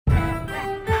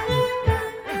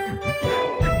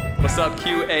What's up,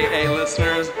 QAA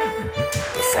listeners?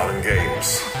 The fun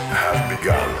games have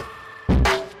begun.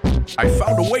 I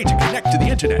found a way to connect to the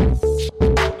internet.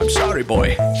 I'm sorry,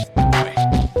 boy.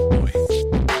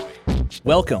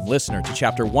 Welcome, listener, to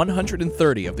Chapter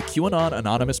 130 of the QAnon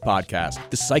Anonymous podcast,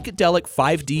 the psychedelic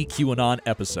 5D QAnon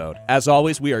episode. As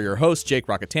always, we are your hosts, Jake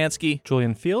Rockatansky,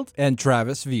 Julian Field, and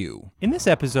Travis View. In this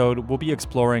episode, we'll be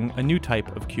exploring a new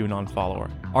type of QAnon follower.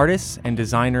 Artists and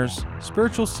designers,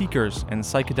 spiritual seekers, and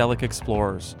psychedelic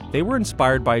explorers. They were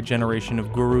inspired by a generation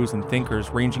of gurus and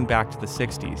thinkers ranging back to the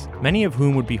 60s, many of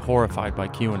whom would be horrified by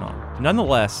QAnon.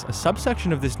 Nonetheless, a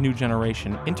subsection of this new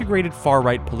generation integrated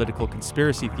far-right political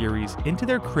conspiracy theories into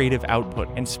their creative output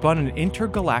and spun an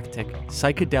intergalactic,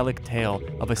 psychedelic tale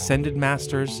of ascended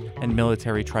masters and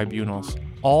military tribunals,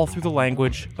 all through the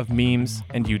language of memes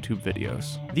and YouTube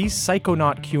videos. These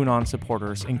psychonaut QAnon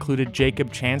supporters included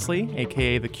Jacob Chansley,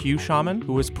 aka the Q Shaman,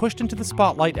 who was pushed into the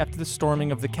spotlight after the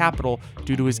storming of the Capitol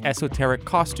due to his esoteric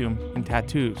costume and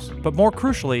tattoos. But more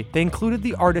crucially, they included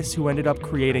the artists who ended up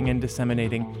creating and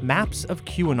disseminating maps of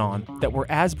QAnon that were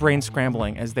as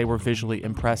brain-scrambling as they were visually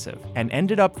impressive, and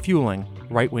ended up fueling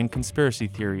right-wing conspiracy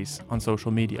theories on social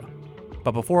media.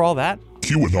 But before all that,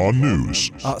 QAnon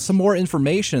News. Some more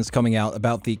information is coming out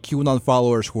about the QAnon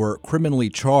followers who were criminally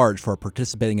charged for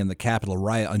participating in the Capitol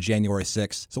riot on January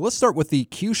 6th. So let's start with the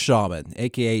Q Shaman,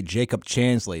 a.k.a. Jacob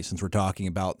Chansley, since we're talking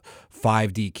about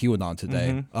 5D QAnon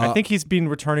today. I think he's been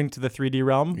returning to the 3D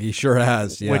realm. He sure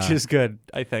has, yeah. Which is good,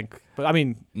 I think. But I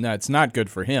mean, No, it's not good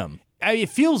for him. it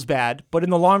feels bad, but in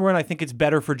the long run, I think it's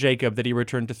better for Jacob that he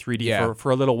returned to 3D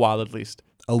for a little while at least.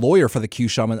 A lawyer for the Q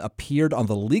Shaman appeared on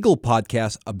the legal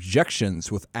podcast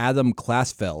Objections with Adam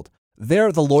Klasfeld.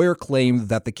 There, the lawyer claimed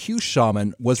that the Q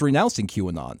Shaman was renouncing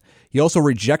QAnon. He also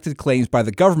rejected claims by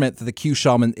the government that the Q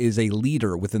Shaman is a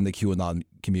leader within the QAnon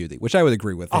community, which I would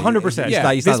agree with. 100%.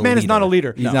 Yeah, this man is not a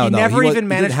leader. He He never even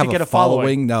managed to get a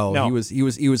following. No, he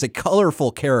was a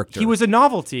colorful character. He was a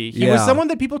novelty. He was someone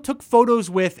that people took photos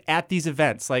with at these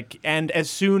events. And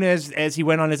as soon as he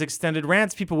went on his extended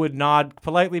rants, people would nod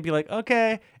politely, be like,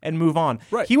 okay, and move on.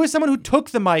 Right. He was someone who took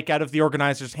the mic out of the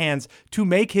organizer's hands to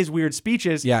make his weird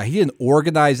speeches. Yeah, he didn't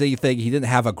organize anything. He didn't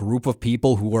have a group of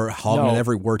people who were hugging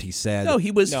every word he said. No,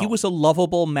 he was a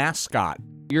lovable mascot.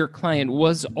 Your client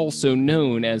was also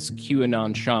known as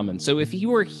QAnon Shaman. So if he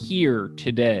were here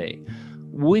today,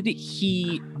 would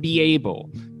he be able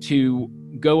to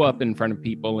go up in front of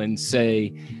people and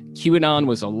say, QAnon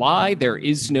was a lie. There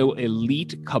is no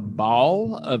elite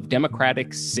cabal of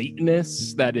Democratic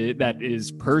Satanists that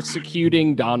is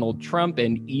persecuting Donald Trump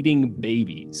and eating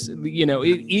babies. You know,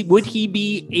 would he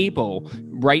be able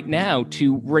right now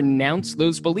to renounce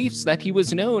those beliefs that he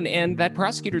was known and that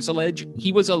prosecutors allege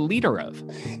he was a leader of?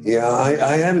 Yeah,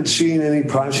 I haven't seen any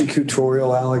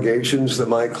prosecutorial allegations that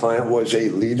my client was a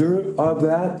leader of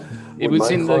that. It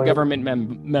was in the government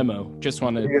memo. Just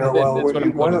wanted. Yeah,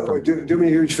 well, do me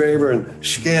a huge favor and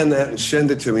scan that and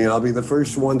send it to me. I'll be the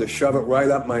first one to shove it right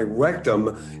up my rectum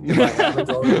if I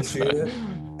haven't already seen it.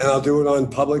 And I'll do it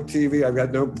on public TV. I've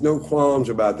got no qualms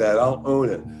about that. I'll own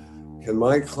it. Can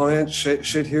my client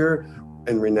sit here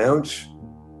and renounce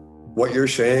what you're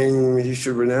saying he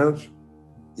should renounce?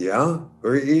 Yeah,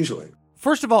 very easily.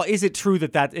 First of all, is it true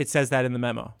that it says that in the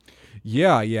memo?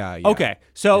 Yeah. Okay,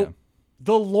 so... Yeah.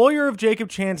 The lawyer of Jacob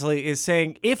Chansley is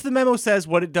saying, if the memo says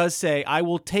what it does say, I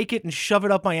will take it and shove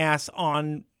it up my ass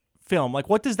on film. Like,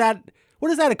 what does that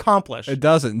accomplish? It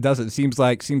doesn't. It seems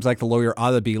like the lawyer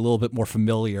ought to be a little bit more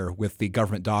familiar with the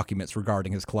government documents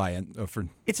regarding his client.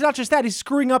 It's not just that. He's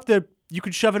screwing up you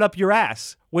can shove it up your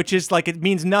ass, which is like, it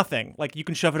means nothing. Like, you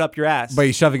can shove it up your ass. But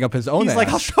he's shoving up his own ass. He's like,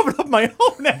 I'll shove it up my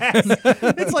own ass.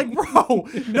 It's like, bro,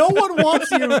 no one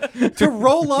wants you to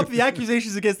roll up the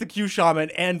accusations against the Q Shaman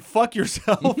and fuck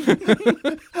yourself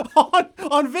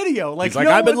on video. Like, He's like,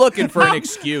 I've been looking for an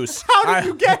excuse. How did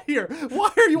you get here?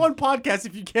 Why are you on podcasts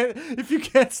if you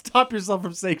can't stop yourself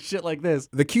from saying shit like this?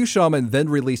 The Q Shaman then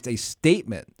released a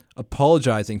statement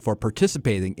apologizing for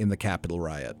participating in the Capitol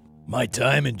riot. My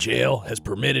time in jail has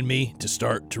permitted me to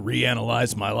start to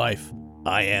reanalyze my life.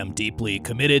 I am deeply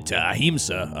committed to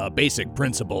ahimsa, a basic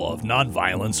principle of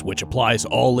nonviolence which applies to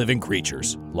all living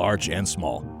creatures, large and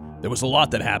small. There was a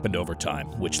lot that happened over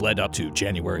time, which led up to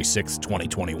January 6,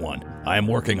 2021. I am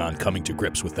working on coming to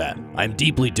grips with that. I am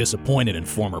deeply disappointed in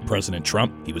former President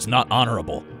Trump. He was not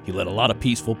honorable. He let a lot of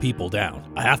peaceful people down.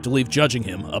 I have to leave judging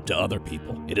him up to other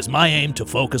people. It is my aim to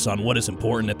focus on what is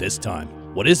important at this time.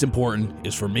 What is important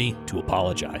is for me to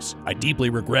apologize. I deeply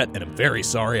regret and am very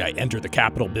sorry I entered the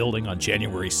Capitol building on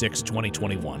January 6,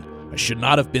 2021. I should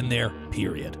not have been there,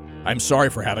 period. I'm sorry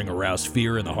for having aroused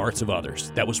fear in the hearts of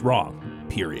others. That was wrong,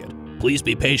 period. Please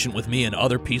be patient with me and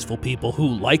other peaceful people who,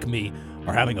 like me,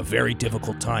 are having a very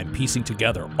difficult time piecing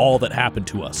together all that happened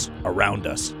to us, around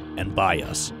us, and by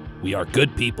us. We are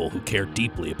good people who care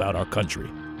deeply about our country.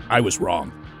 I was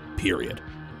wrong. Period.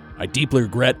 I deeply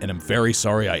regret and am very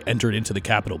sorry I entered into the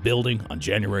Capitol building on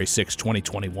January 6,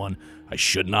 2021. I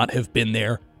should not have been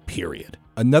there. Period.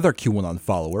 Another QAnon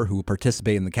follower who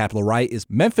participated in the Capitol riot is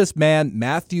Memphis man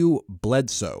Matthew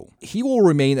Bledsoe. He will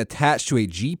remain attached to a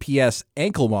GPS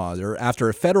ankle monitor after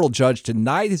a federal judge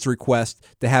denied his request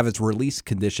to have his release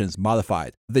conditions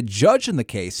modified. The judge in the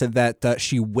case said that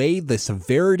she weighed the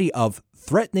severity of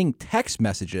threatening text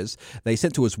messages they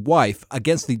sent to his wife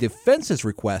against the defense's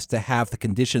request to have the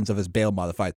conditions of his bail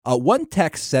modified. One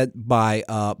text sent by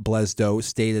Bledsoe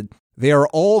stated, "They are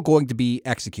all going to be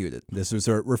executed." This was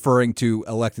referring to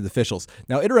elected officials.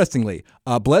 Now, interestingly,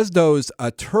 Bledsoe's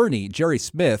attorney, Jerry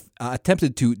Smith,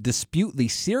 attempted to dispute the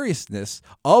seriousness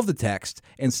of the text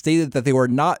and stated that they were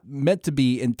not meant to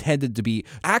be intended to be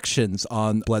actions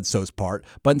on Bledsoe's part,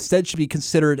 but instead should be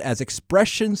considered as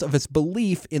expressions of his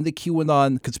belief in the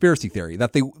QAnon conspiracy theory,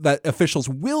 that officials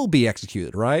will be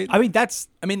executed, right? I mean, that's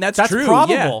true.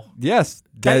 probable. Yes.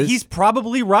 He's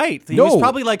probably right. He was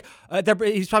probably like,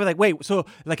 wait, so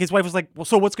like his wife was like, well,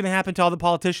 so what's going to happen to all the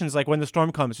politicians like when the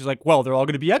storm comes? She's like, well, they're all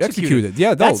going to be executed. Yeah,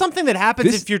 no. That's something that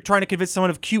happens if you're trying to convince someone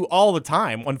of Q all the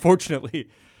time, unfortunately.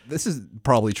 This is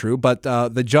probably true, but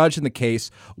the judge in the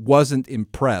case wasn't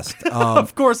impressed.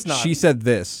 Of course not. She said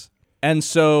this. And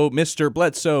so Mr.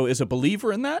 Bledsoe is a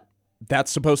believer in that?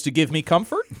 That's supposed to give me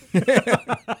comfort?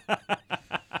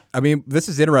 I mean, this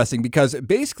is interesting because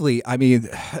basically,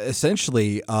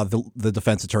 essentially, the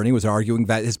defense attorney was arguing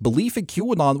that his belief in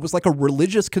QAnon was like a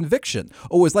religious conviction.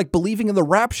 Or it was like believing in the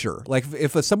rapture. Like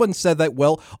if someone said that,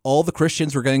 well, all the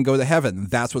Christians were going to go to heaven,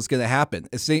 that's what's going to happen.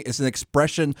 It's an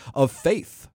expression of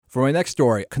faith. For my next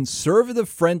story,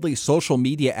 conservative-friendly social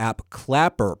media app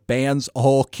Clapper bans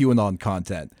all QAnon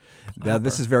content. Now,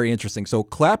 this is very interesting. So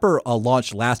Clapper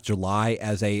launched last July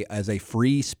as a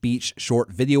free speech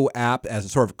short video app as a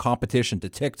sort of competition to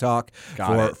TikTok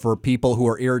for people who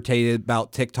are irritated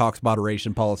about TikTok's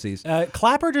moderation policies.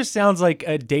 Clapper just sounds like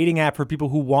a dating app for people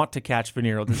who want to catch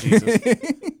venereal diseases.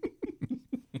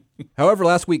 However,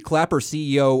 last week, Clapper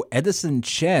CEO Edison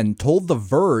Chen told The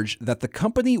Verge that the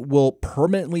company will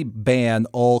permanently ban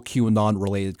all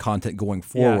QAnon-related content going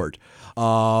forward.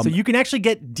 So you can actually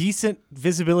get decent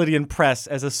visibility and press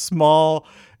as a small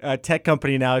tech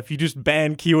company now if you just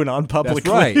ban QAnon publicly.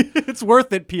 That's right. It's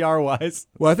worth it PR-wise.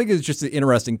 Well, I think it's just an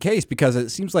interesting case because it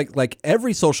seems like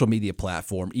every social media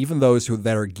platform, even those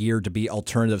that are geared to be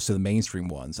alternatives to the mainstream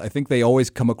ones, I think they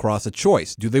always come across a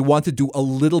choice. Do they want to do a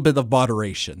little bit of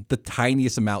moderation, the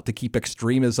tiniest amount to keep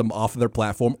extremism off of their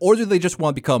platform, or do they just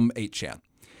want to become 8chan?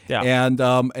 Yeah.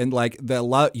 And like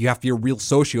you have to be a real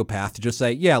sociopath to just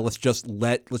say, yeah, let's just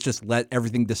let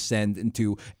everything descend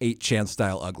into 8chan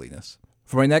style ugliness.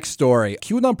 For my next story,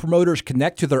 QAnon promoters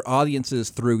connect to their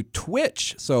audiences through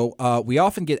Twitch. So we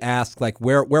often get asked, like,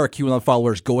 where are QAnon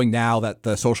followers going now that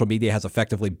the social media has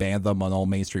effectively banned them on all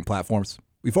mainstream platforms?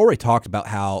 We've already talked about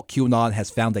how QAnon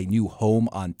has found a new home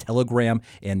on Telegram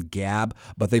and Gab,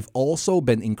 but they've also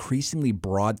been increasingly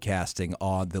broadcasting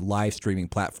on the live streaming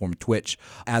platform Twitch.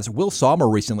 As Will Sommer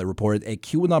recently reported, a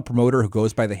QAnon promoter who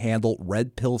goes by the handle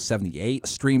RedPill78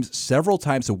 streams several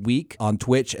times a week on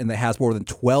Twitch and that has more than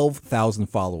 12,000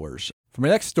 followers. For my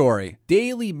next story,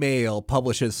 Daily Mail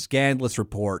publishes scandalous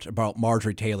report about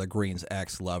Marjorie Taylor Greene's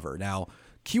ex-lover. Now,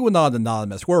 QAnon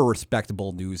Anonymous, we're a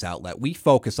respectable news outlet. We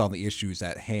focus on the issues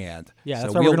at hand. Yeah,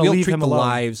 that's so why we're going to leave treat him the alone.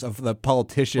 lives of the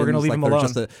politicians We're going to leave him alone.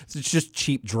 It's just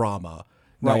cheap drama.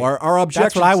 Right. No, our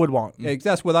objections. That's what I would want.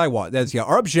 That's what I want.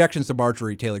 Our objections to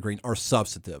Marjorie Taylor Greene are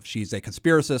substantive. She's a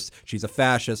conspiracist. She's a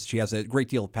fascist. She has a great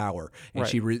deal of power, and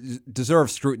she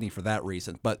deserves scrutiny for that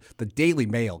reason. But the Daily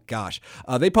Mail, gosh,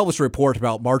 they published a report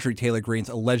about Marjorie Taylor Greene's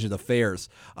alleged affairs.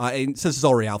 And since it's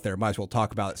already out there, might as well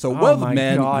talk about it. So one of the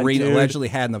men Greene allegedly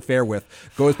had an affair with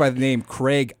goes by the name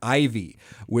Craig Ivey,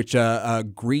 which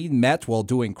Greene met while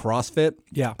doing CrossFit.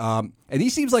 Yeah. And he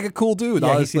seems like a cool dude, Yeah,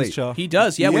 honestly. he seems chill. He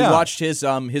does. Yeah, we watched his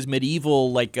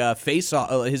medieval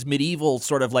his medieval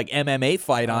sort of like MMA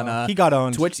fight on he got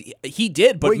owned. Twitch. He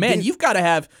did, but man, you've got to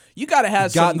have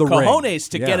some cojones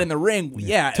to get in the ring.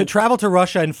 Yeah. To travel to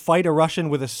Russia and fight a Russian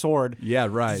with a sword. Yeah,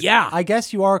 right. Yeah. I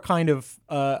guess you are kind of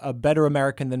a better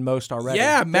American than most already.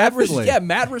 Yeah, mad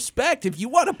respect. If you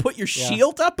want to put your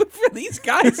shield up for these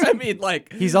guys, I mean,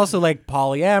 like he's also like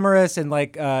polyamorous and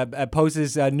like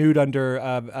poses nude under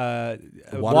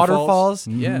waterfalls.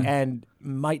 Yeah, and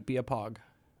might be a pog.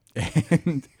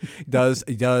 And he does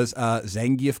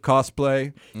Zangief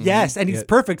cosplay. Yes, and he's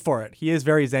perfect for it. He is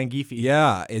very Zangief-y.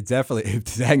 Yeah, it definitely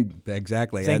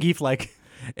exactly Zangief-like.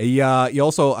 He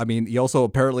also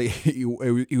apparently he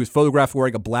was photographed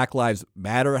wearing a Black Lives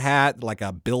Matter hat, like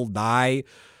a Bill Nye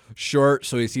shirt,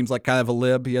 so he seems like kind of a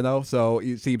lib, so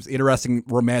he seems interesting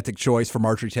romantic choice for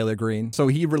Marjorie Taylor Greene. So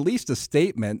he released a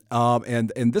statement,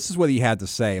 and this is what he had to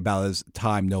say about his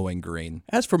time knowing Greene.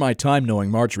 As for my time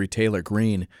knowing Marjorie Taylor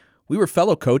Greene, we were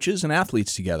fellow coaches and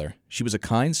athletes together. She was a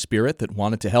kind spirit that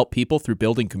wanted to help people through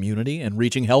building community and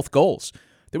reaching health goals.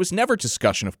 There was never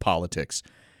discussion of politics.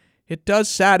 It does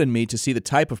sadden me to see the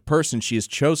type of person she has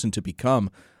chosen to become.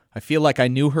 I feel like I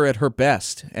knew her at her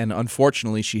best, and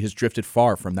unfortunately she has drifted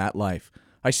far from that life.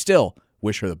 I still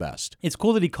wish her the best. It's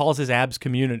cool that he calls his abs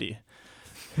community.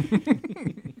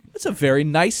 That's a very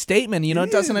nice statement.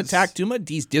 It doesn't attack Duma.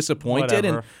 He's disappointed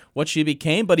in what she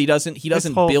became, but he doesn't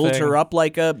build her up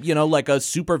like a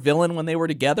super villain when they were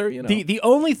together. The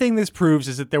only thing this proves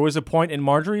is that there was a point in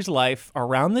Marjorie's life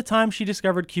around the time she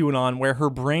discovered QAnon where her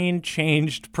brain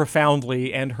changed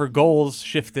profoundly and her goals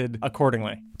shifted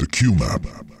accordingly. The Q-Map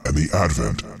and the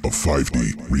advent of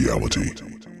 5D reality.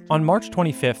 On March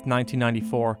 25th,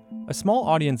 1994, a small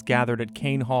audience gathered at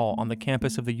Kane Hall on the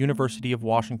campus of the University of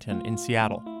Washington in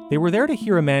Seattle. They were there to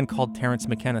hear a man called Terence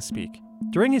McKenna speak.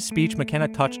 During his speech, McKenna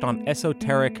touched on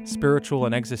esoteric, spiritual,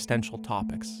 and existential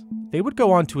topics. They would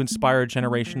go on to inspire a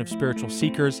generation of spiritual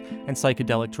seekers and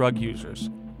psychedelic drug users.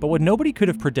 But what nobody could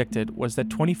have predicted was that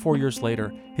 24 years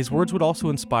later, his words would also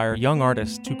inspire young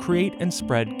artists to create and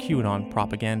spread QAnon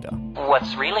propaganda.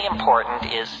 What's really important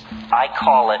is, I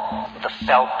call it the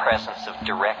felt presence of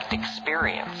direct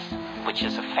experience, which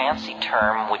is a fancy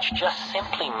term which just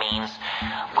simply means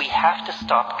we have to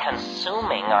stop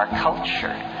consuming our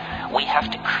culture. We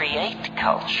have to create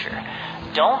culture.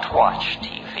 Don't watch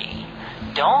TV.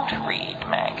 Don't read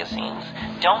magazines.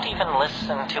 Don't even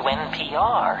listen to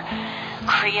NPR.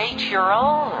 Create your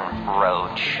own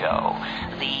roadshow.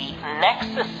 The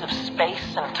nexus of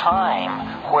space and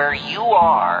time where you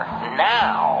are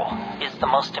now is the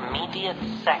most immediate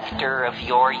sector of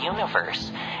your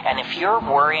universe. And if you're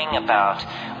worrying about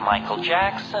Michael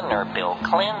Jackson or Bill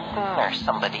Clinton or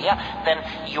somebody else, then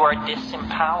you are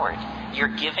disempowered. You're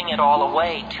giving it all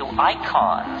away to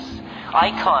icons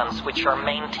which are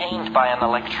maintained by an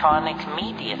electronic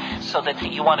media, so that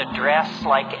you want to dress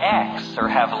like X or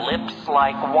have lips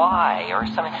like Y or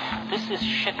something. This is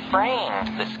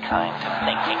shit-brained, this kind of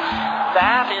thinking.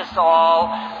 That is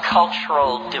all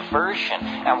cultural diversion.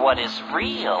 And what is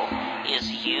real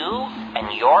is you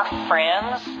and your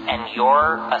friends and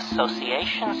your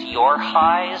associations, your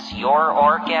highs, your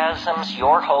orgasms,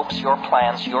 your hopes, your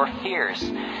plans, your fears.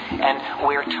 And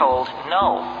we're told,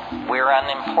 no, we're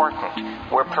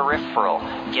unimportant, we're peripheral,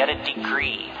 get a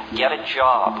degree, get a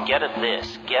job, get a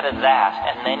this, get a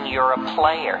that, and then you're a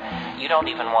player. You don't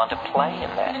even want to play in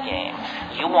that game.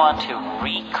 You want to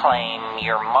reclaim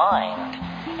your mind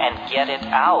and get it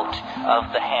out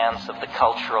of the hands of the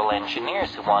cultural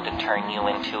engineers who want to turn you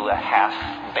into a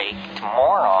half-baked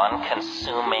moron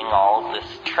consuming all this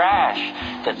trash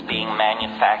that's being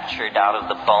manufactured out of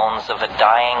the bones of a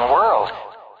dying world.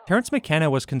 Terence McKenna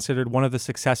was considered one of the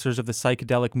successors of the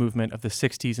psychedelic movement of the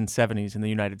 60s and 70s in the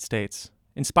United States.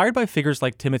 Inspired by figures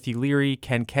like Timothy Leary,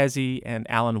 Ken Kesey, and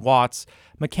Alan Watts,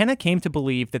 McKenna came to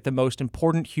believe that the most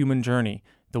important human journey,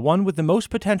 the one with the most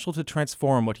potential to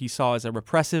transform what he saw as a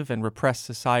repressive and repressed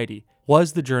society,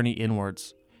 was the journey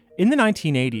inwards. In the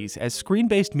 1980s, as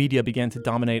screen-based media began to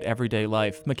dominate everyday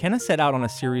life, McKenna set out on a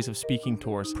series of speaking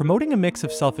tours, promoting a mix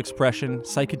of self-expression,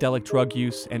 psychedelic drug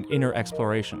use, and inner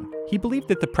exploration. He believed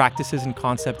that the practices and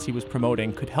concepts he was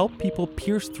promoting could help people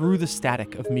pierce through the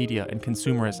static of media and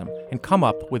consumerism and come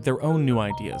up with their own new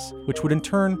ideas, which would in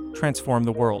turn transform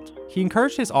the world. He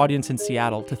encouraged his audience in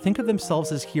Seattle to think of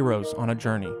themselves as heroes on a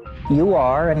journey. You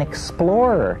are an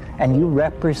explorer, and you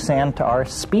represent our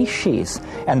species,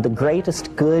 and the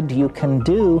greatest good you can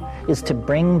do is to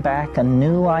bring back a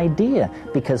new idea,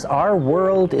 because our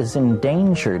world is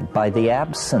endangered by the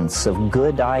absence of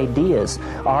good ideas.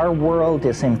 Our world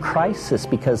is in crisis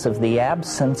because of the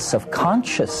absence of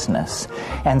consciousness.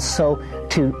 And so,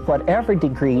 to whatever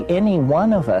degree any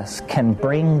one of us can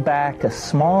bring back a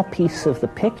small piece of the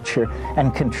picture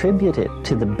and contribute it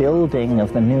to the building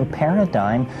of the new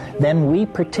paradigm, then we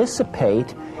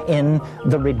participate in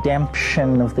the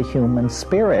redemption of the human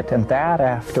spirit. And that,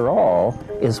 after all,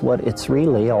 is what it's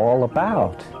really all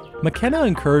about. McKenna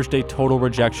encouraged a total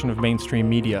rejection of mainstream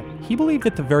media. He believed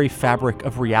that the very fabric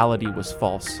of reality was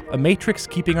false, a matrix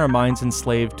keeping our minds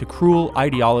enslaved to cruel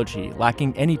ideology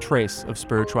lacking any trace of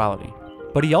spirituality.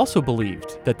 But he also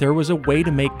believed that there was a way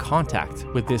to make contact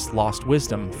with this lost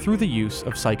wisdom through the use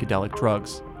of psychedelic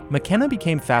drugs. McKenna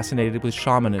became fascinated with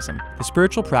shamanism, the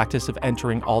spiritual practice of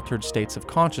entering altered states of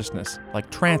consciousness, like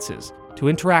trances, to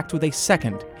interact with a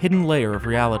second, hidden layer of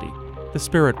reality, the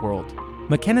spirit world.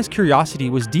 McKenna's curiosity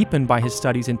was deepened by his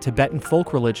studies in Tibetan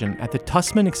folk religion at the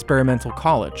Tussman Experimental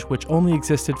College, which only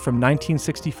existed from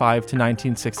 1965 to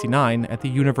 1969 at the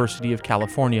University of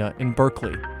California in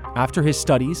Berkeley. After his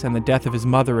studies and the death of his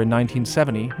mother in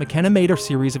 1970, McKenna made a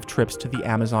series of trips to the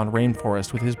Amazon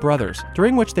rainforest with his brothers,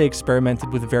 during which they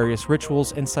experimented with various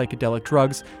rituals and psychedelic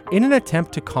drugs in an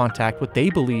attempt to contact what they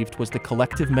believed was the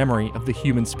collective memory of the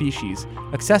human species,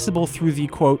 accessible through the,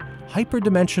 quote,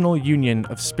 hyperdimensional union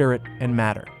of spirit and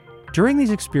matter. During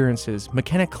these experiences,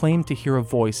 McKenna claimed to hear a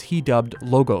voice he dubbed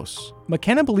Logos.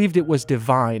 McKenna believed it was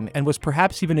divine and was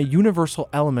perhaps even a universal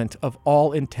element of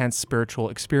all intense spiritual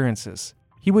experiences.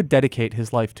 He would dedicate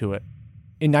his life to it.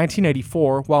 In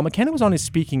 1984, while McKenna was on his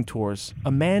speaking tours, a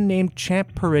man named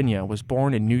Champ Perinya was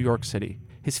born in New York City.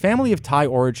 His family of Thai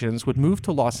origins would move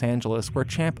to Los Angeles, where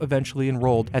Champ eventually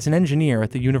enrolled as an engineer at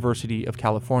the University of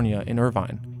California in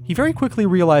Irvine. He very quickly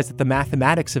realized that the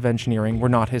mathematics of engineering were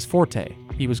not his forte.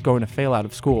 He was going to fail out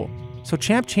of school. So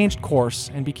Champ changed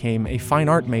course and became a fine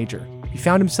art major. He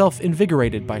found himself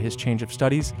invigorated by his change of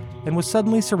studies and was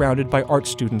suddenly surrounded by art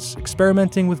students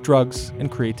experimenting with drugs and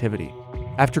creativity.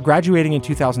 After graduating in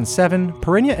 2007,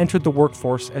 Perinya entered the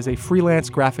workforce as a freelance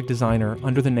graphic designer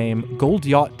under the name Gold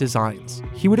Yacht Designs.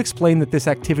 He would explain that this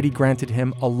activity granted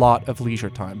him a lot of leisure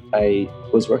time. I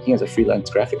was working as a freelance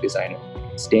graphic designer,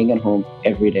 staying at home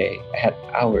every day. I had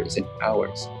hours and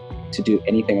hours to do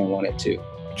anything I wanted to.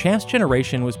 Champ's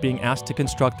generation was being asked to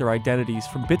construct their identities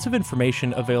from bits of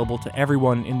information available to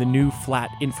everyone in the new flat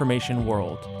information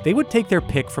world. They would take their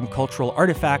pick from cultural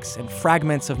artifacts and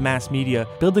fragments of mass media,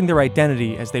 building their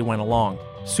identity as they went along.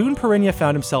 Soon Perinya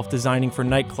found himself designing for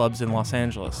nightclubs in Los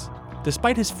Angeles.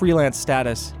 Despite his freelance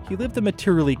status, he lived a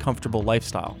materially comfortable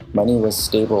lifestyle. Money was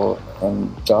stable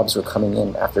and jobs were coming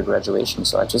in after graduation,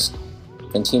 so I just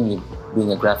continued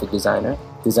being a graphic designer,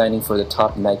 designing for the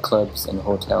top nightclubs and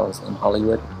hotels in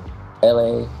Hollywood,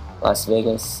 LA, Las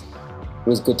Vegas. It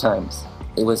was good times.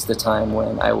 It was the time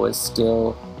when I was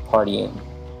still partying.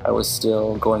 I was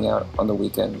still going out on the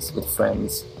weekends with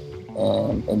friends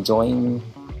and enjoying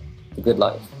the good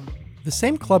life. The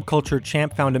same club culture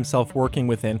Champ found himself working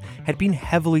within had been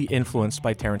heavily influenced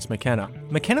by Terence McKenna.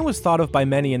 McKenna was thought of by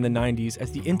many in the 90s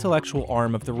as the intellectual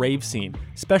arm of the rave scene,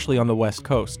 especially on the West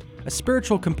Coast, a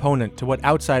spiritual component to what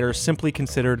outsiders simply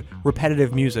considered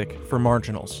repetitive music for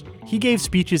marginals. He gave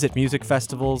speeches at music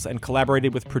festivals and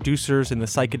collaborated with producers in the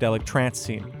psychedelic trance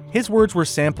scene. His words were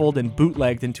sampled and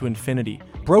bootlegged into infinity,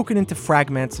 broken into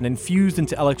fragments and infused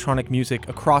into electronic music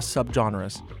across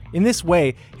subgenres. In this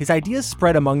way, his ideas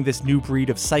spread among this new breed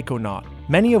of psychonaut,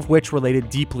 many of which related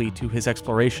deeply to his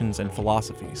explorations and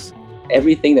philosophies.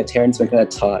 Everything that Terence McKenna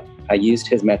taught, I used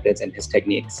his methods and his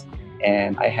techniques,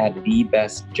 and I had the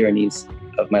best journeys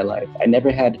of my life. I never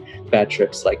had bad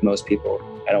trips like most people,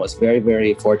 and I was very,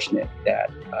 very fortunate that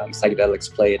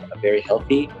psychedelics played a very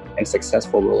healthy and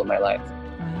successful role in my life.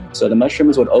 So the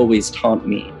mushrooms would always taunt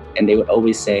me, and they would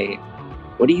always say,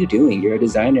 "What are you doing? You're a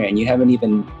designer and you haven't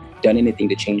even done anything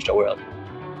to change the world.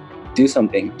 Do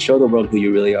something, show the world who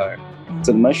you really are."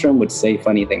 So the mushroom would say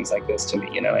funny things like this to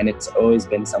me, and it's always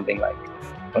been something like,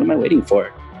 what am I waiting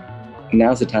for?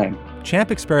 Now's the time.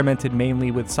 Champ experimented mainly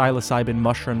with psilocybin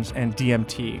mushrooms and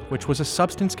DMT, which was a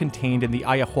substance contained in the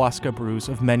ayahuasca brews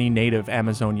of many native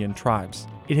Amazonian tribes.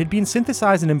 It had been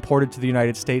synthesized and imported to the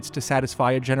United States to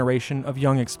satisfy a generation of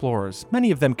young explorers, many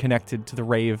of them connected to the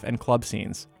rave and club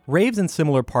scenes. Raves and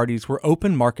similar parties were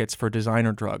open markets for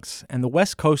designer drugs, and the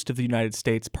West Coast of the United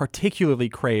States particularly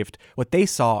craved what they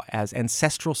saw as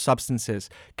ancestral substances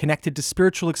connected to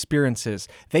spiritual experiences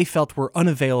they felt were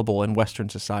unavailable in Western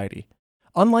society.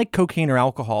 Unlike cocaine or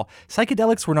alcohol,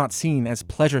 psychedelics were not seen as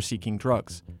pleasure-seeking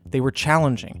drugs. They were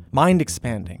challenging,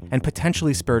 mind-expanding, and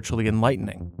potentially spiritually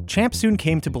enlightening. Champ soon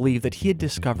came to believe that he had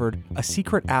discovered a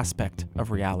secret aspect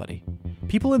of reality.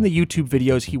 People in the YouTube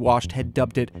videos he watched had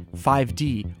dubbed it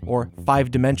 5D, or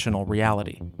five-dimensional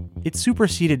reality. It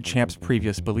superseded Champ's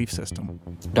previous belief system.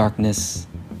 Darkness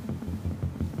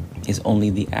is only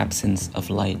the absence of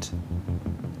light,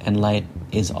 and light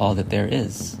is all that there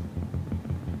is.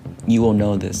 You will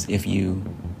know this if you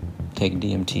take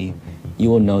DMT. You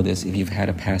will know this if you've had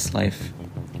a past life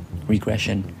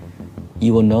regression.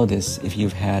 You will know this if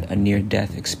you've had a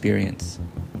near-death experience.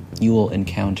 You will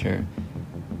encounter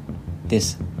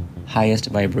this highest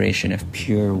vibration of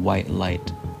pure white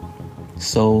light,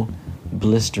 so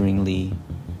blisteringly,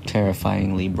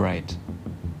 terrifyingly bright.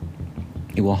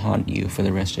 it will haunt you for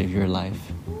the rest of your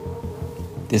life.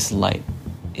 This light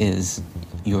is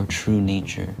your true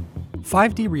nature.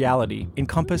 5D reality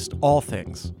encompassed all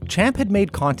things. Champ had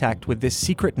made contact with this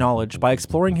secret knowledge by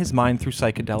exploring his mind through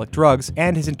psychedelic drugs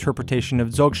and his interpretation of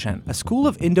Dzogchen, a school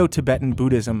of Indo-Tibetan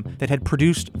Buddhism that had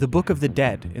produced the Book of the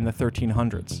Dead in the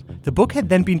 1300s. The book had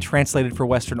then been translated for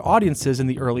Western audiences in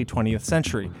the early 20th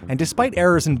century, and despite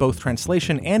errors in both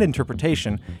translation and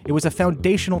interpretation, it was a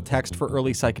foundational text for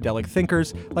early psychedelic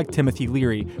thinkers like Timothy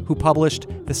Leary, who published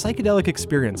The Psychedelic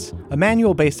Experience, a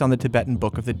manual based on the Tibetan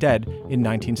Book of the Dead in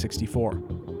 1964.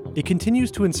 It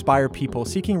continues to inspire people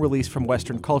seeking release from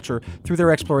Western culture through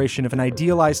their exploration of an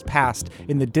idealized past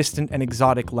in the distant and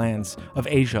exotic lands of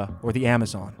Asia or the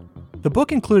Amazon. The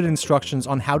book included instructions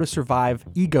on how to survive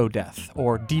ego death,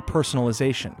 or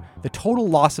depersonalization, the total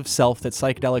loss of self that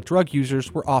psychedelic drug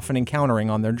users were often encountering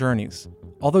on their journeys.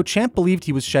 Although Champ believed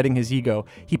he was shedding his ego,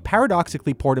 he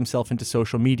paradoxically poured himself into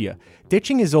social media,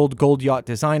 ditching his old Gold Yacht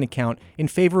Design account in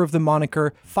favor of the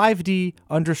moniker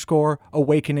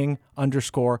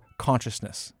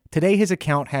 5D_awakening_consciousness. Today his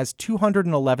account has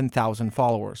 211,000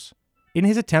 followers. In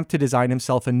his attempt to design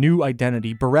himself a new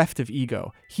identity bereft of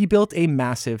ego, he built a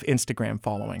massive Instagram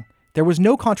following. There was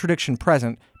no contradiction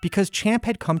present because Champ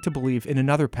had come to believe in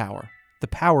another power, the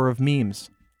power of memes.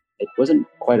 It wasn't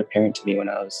quite apparent to me when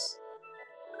I was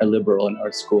a liberal in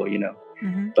art school,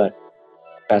 but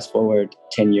fast forward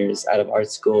 10 years out of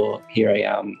art school, here I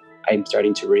am. I'm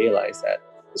starting to realize that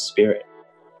the spirit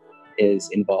is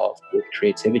involved with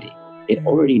creativity. It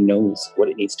already knows what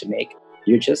it needs to make.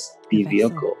 You're just the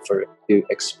vehicle for it to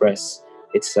express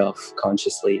itself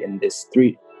consciously in this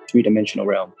three-dimensional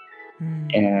realm.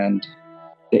 And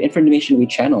the information we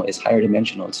channel is higher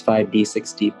dimensional. It's 5D,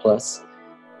 6D plus.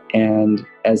 And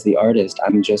as the artist,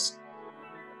 I'm just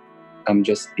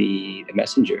the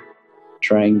messenger,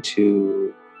 trying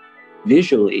to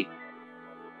visually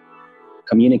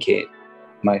communicate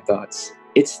my thoughts,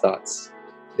 its thoughts,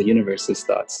 the universe's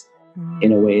thoughts,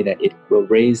 in a way that it will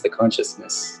raise the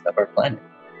consciousness of our planet.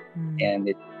 And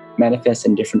it manifests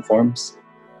in different forms.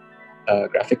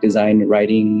 Graphic design,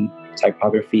 writing,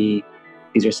 typography,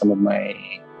 these are some of my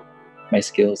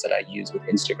skills that I use with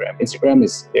Instagram. Instagram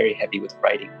is very heavy with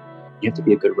writing. You have to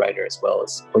be a good writer as well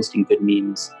as posting good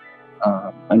memes.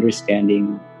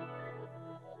 Understanding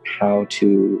how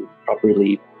to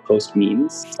properly post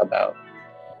memes about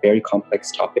very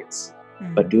complex topics,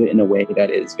 but do it in a way that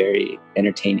is very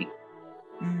entertaining.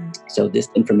 So this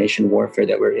information warfare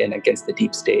that we're in against the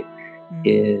deep state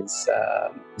is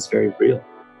very real.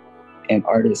 And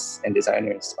artists and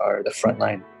designers are the front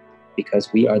line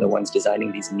because we are the ones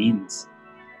designing these memes.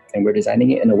 And we're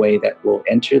designing it in a way that will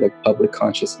enter the public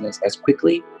consciousness as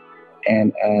quickly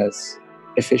and as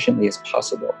efficiently as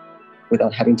possible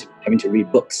without having to read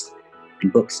books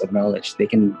and books of knowledge. They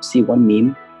can see one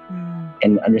meme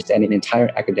and understand an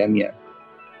entire academia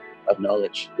of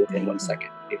knowledge within 1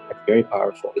 second. It's very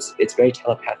powerful. It's very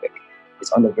telepathic.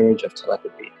 It's on the verge of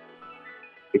telepathy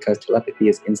because telepathy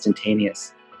is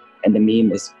instantaneous and the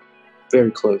meme is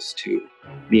very close to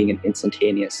being an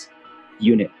instantaneous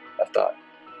unit of thought.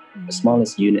 The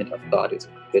smallest unit of thought is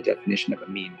the definition of a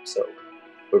meme. So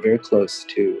we're very close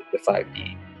to the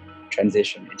 5D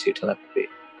transition into telepathy.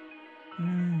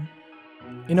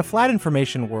 In a flat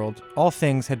information world, all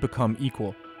things had become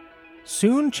equal.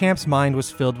 Soon, Champ's mind was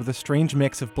filled with a strange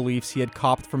mix of beliefs he had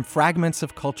copped from fragments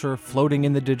of culture floating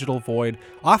in the digital void,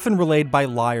 often relayed by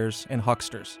liars and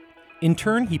hucksters. In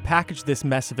turn, he packaged this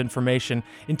mess of information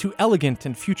into elegant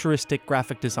and futuristic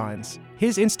graphic designs.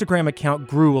 His Instagram account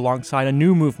grew alongside a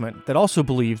new movement that also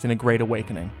believed in a great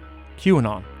awakening: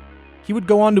 QAnon. He would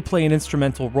go on to play an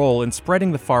instrumental role in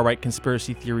spreading the far-right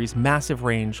conspiracy theory's massive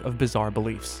range of bizarre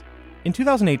beliefs. In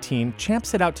 2018, Champ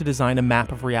set out to design a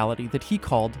map of reality that he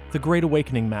called the Great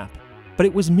Awakening Map. But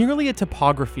it was merely a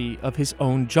topography of his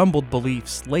own jumbled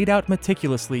beliefs laid out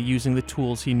meticulously using the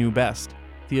tools he knew best,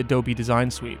 the Adobe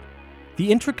Design Suite.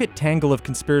 The intricate tangle of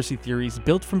conspiracy theories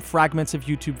built from fragments of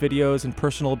YouTube videos and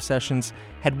personal obsessions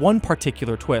had one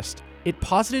particular twist. It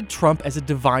posited Trump as a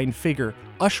divine figure,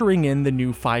 ushering in the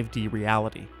new 5D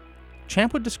reality.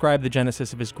 Champ would describe the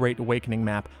genesis of his Great Awakening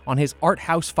map on his Art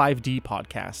House 5D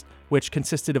podcast, which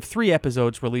consisted of 3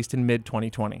 episodes released in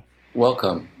mid-2020.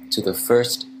 Welcome to the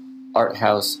first Art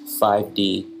House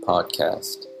 5D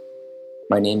podcast.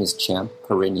 My name is Champ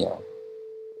Perigno,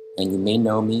 and you may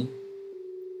know me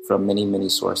from many, many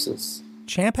sources.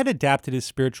 Champ had adapted his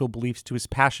spiritual beliefs to his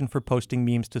passion for posting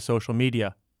memes to social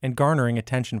media and garnering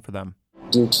attention for them.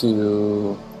 Due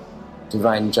to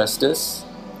divine justice,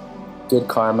 good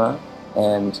karma,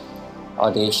 and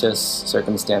audacious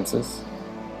circumstances,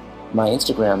 my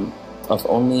Instagram of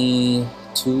only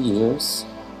 2 years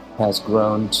has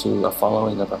grown to a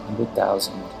following of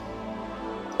 100,000.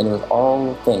 And it was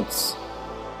all thanks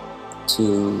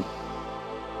to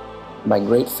my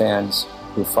great fans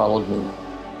who followed me,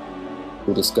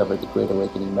 who discovered the Great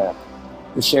Awakening map,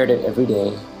 who shared it every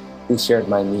day, who shared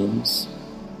my memes,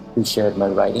 who shared my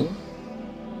writing.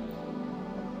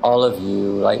 All of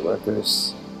you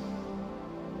lightworkers,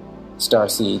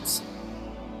 starseeds,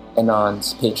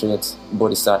 Anons, patriots,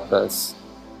 bodhisattvas,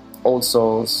 old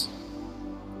souls,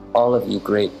 all of you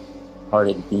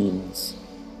great-hearted beings,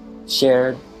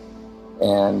 shared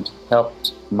and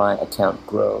helped my account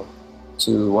grow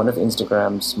to one of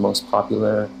Instagram's most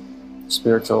popular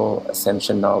spiritual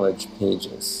ascension knowledge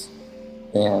pages.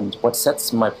 And what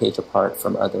sets my page apart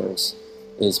from others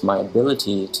is my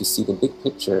ability to see the big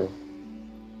picture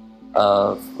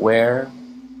of where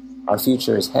our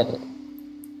future is headed.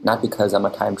 Not because I'm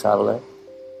a time traveler,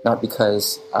 not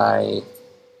because I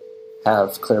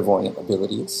have clairvoyant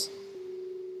abilities,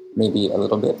 maybe a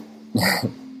little bit,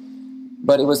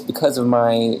 but it was because of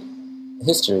my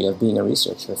history of being a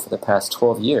researcher for the past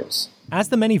 12 years. As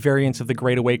the many variants of the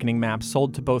Great Awakening map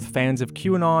sold to both fans of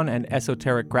QAnon and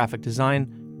esoteric graphic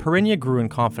design, Perinia grew in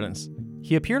confidence.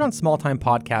 He appeared on small-time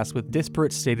podcasts with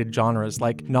disparate stated genres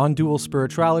like non-dual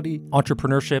spirituality,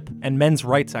 entrepreneurship, and men's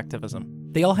rights activism.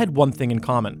 They all had one thing in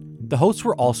common. The hosts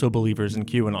were also believers in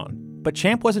QAnon. But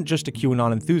Champ wasn't just a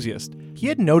QAnon enthusiast. He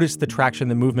had noticed the traction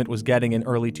the movement was getting in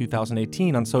early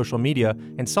 2018 on social media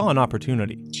and saw an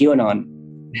opportunity. QAnon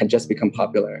had just become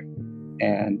popular,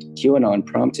 and QAnon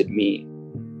prompted me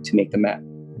to make the map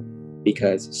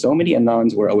because so many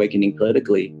Anons were awakening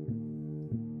politically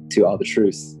to all the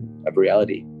truths of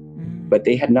reality, but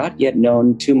they had not yet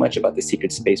known too much about the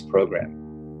Secret Space Program,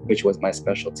 which was my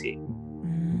specialty.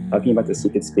 Talking about the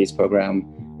Secret Space Program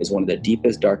is one of the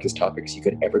deepest, darkest topics you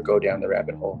could ever go down the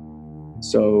rabbit hole.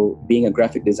 So being a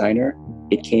graphic designer,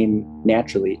 it came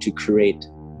naturally to create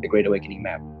the Great Awakening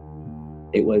map.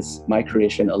 It was my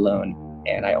creation alone,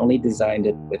 and I only designed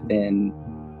it within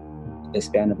the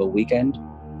span of a weekend.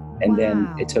 And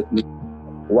then it took me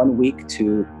 1 week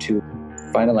to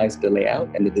finalize the layout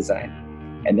and the design.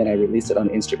 And then I released it on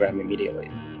Instagram immediately.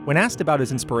 When asked about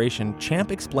his inspiration,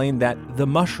 Champ explained that the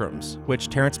mushrooms, which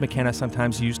Terence McKenna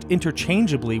sometimes used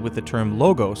interchangeably with the term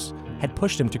logos, had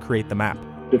pushed him to create the map.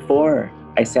 Before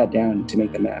I sat down to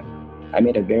make the map, I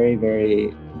made a very,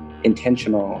 very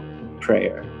intentional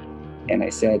prayer. And I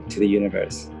said to the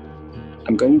universe,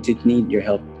 I'm going to need your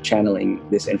help channeling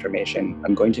this information.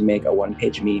 I'm going to make a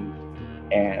one-page meme,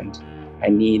 and I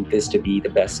need this to be the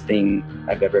best thing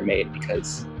I've ever made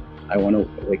because I want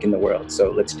to awaken the world.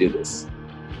 So let's do this.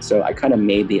 So I kind of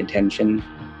made the intention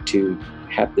to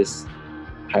have this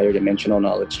higher dimensional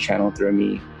knowledge channeled through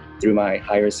me, through my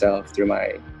higher self, through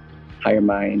my higher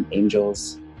mind,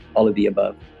 angels, all of the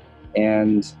above.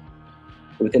 And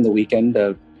within the weekend,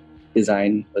 the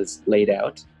design was laid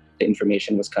out, the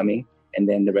information was coming, and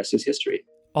then the rest is history.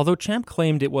 Although Champ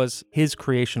claimed it was his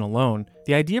creation alone,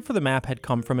 the idea for the map had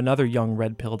come from another young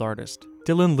red-pilled artist,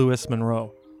 Dylan Lewis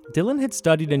Monroe. Dylan had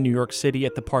studied in New York City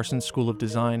at the Parsons School of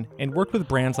Design and worked with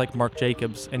brands like Marc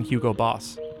Jacobs and Hugo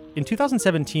Boss. In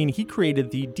 2017, he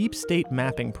created the Deep State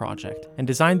Mapping Project and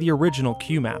designed the original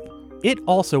Q-Map. It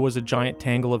also was a giant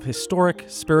tangle of historic,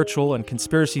 spiritual, and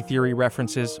conspiracy theory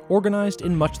references organized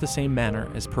in much the same manner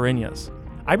as Perinia's.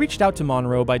 I reached out to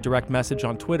Monroe by direct message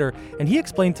on Twitter, and he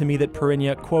explained to me that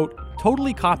Perinia, quote,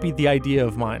 totally copied the idea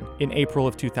of mine in April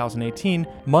of 2018,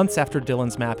 months after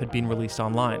Dylan's map had been released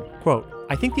online. Quote,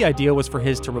 I think the idea was for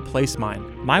his to replace mine.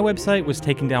 My website was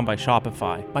taken down by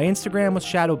Shopify. My Instagram was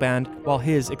shadow banned, while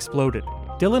his exploded.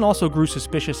 Dylan also grew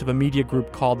suspicious of a media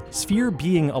group called Sphere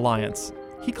Being Alliance.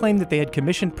 He claimed that they had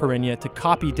commissioned Perinia to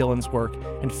copy Dylan's work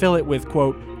and fill it with,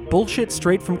 quote, bullshit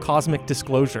straight from Cosmic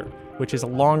Disclosure, which is a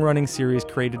long-running series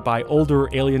created by older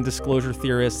alien disclosure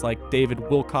theorists like David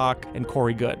Wilcock and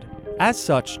Corey Goode. As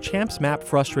such, Champ's map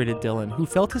frustrated Dylan, who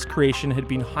felt his creation had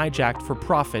been hijacked for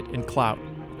profit and clout.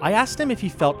 I asked him if he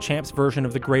felt Champ's version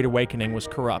of the Great Awakening was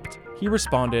corrupt. He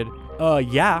responded,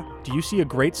 yeah, do you see a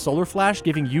great solar flash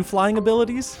giving you flying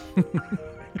abilities?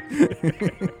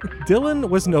 Dylan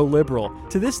was no liberal.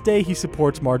 To this day, he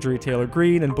supports Marjorie Taylor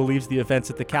Greene and believes the events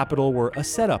at the Capitol were a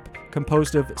setup,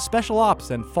 composed of special ops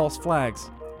and false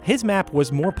flags. His map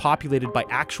was more populated by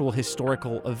actual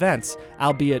historical events,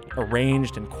 albeit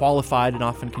arranged and qualified in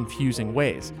often confusing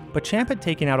ways. But Champ had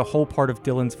taken out a whole part of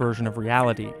Dylan's version of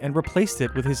reality and replaced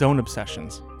it with his own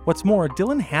obsessions. What's more,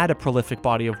 Dylan had a prolific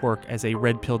body of work as a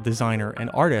red pill designer and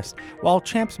artist, while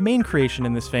Champ's main creation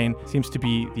in this vein seems to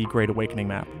be the Great Awakening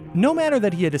map. No matter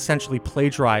that he had essentially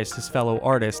plagiarized his fellow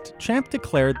artist, Champ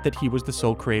declared that he was the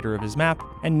sole creator of his map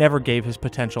and never gave his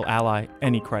potential ally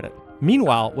any credit.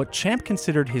 Meanwhile, what Champ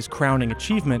considered his crowning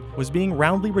achievement was being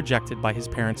roundly rejected by his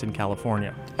parents in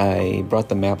California. I brought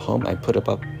the map home, I put it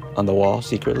up on the wall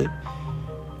secretly,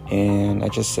 and I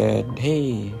just said,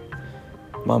 "Hey,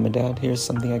 Mom and Dad, here's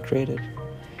something I created.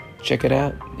 Check it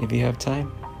out if you have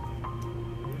time.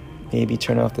 Maybe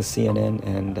turn off the CNN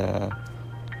and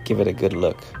give it a good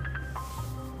look.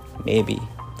 Maybe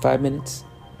 5 minutes."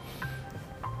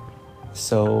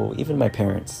 So even my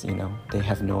parents, they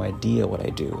have no idea what I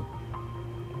do.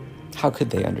 How could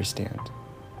they understand?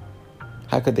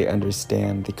 How could they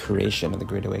understand the creation of the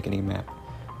Great Awakening map?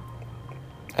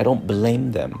 I don't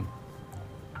blame them,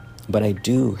 but I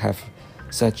do have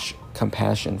such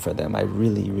compassion for them. I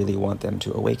really, really want them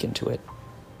to awaken to it.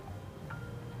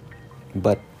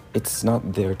 But it's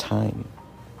not their time.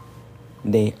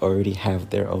 They already have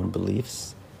their own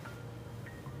beliefs.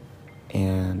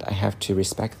 And I have to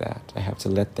respect that. I have to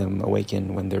let them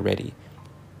awaken when they're ready.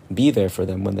 Be there for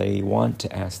them when they want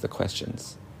to ask the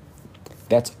questions.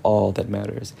 That's all that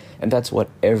matters. And that's what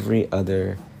every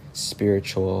other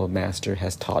spiritual master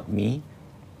has taught me.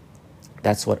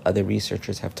 That's what other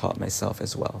researchers have taught myself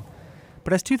as well.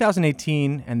 But as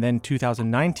 2018 and then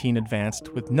 2019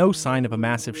 advanced with no sign of a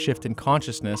massive shift in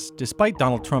consciousness, despite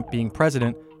Donald Trump being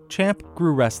president, Champ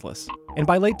grew restless. And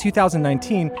by late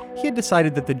 2019, he had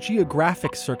decided that the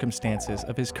geographic circumstances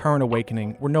of his current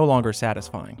awakening were no longer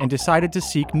satisfying, and decided to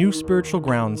seek new spiritual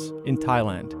grounds in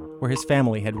Thailand, where his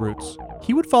family had roots.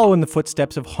 He would follow in the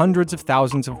footsteps of hundreds of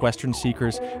thousands of Western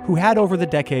seekers who had over the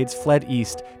decades fled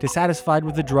east, dissatisfied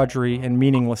with the drudgery and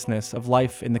meaninglessness of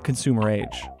life in the consumer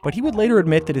age. But he would later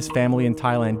admit that his family in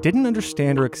Thailand didn't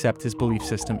understand or accept his belief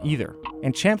system either.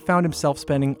 And Champ found himself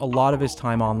spending a lot of his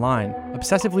time online,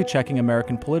 obsessively checking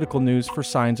American political news for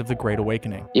signs of the Great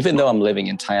Awakening. Even though I'm living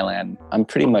in Thailand, I'm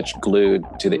pretty much glued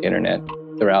to the internet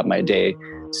throughout my day.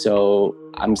 So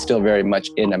I'm still very much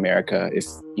in America, if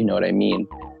you know what I mean.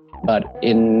 But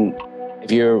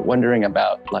if you're wondering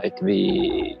about like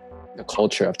the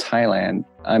culture of Thailand,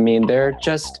 I mean, they're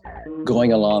just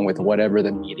going along with whatever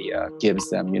the media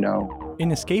gives them,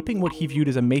 In escaping what he viewed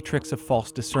as a matrix of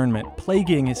false discernment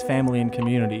plaguing his family and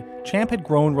community, Champ had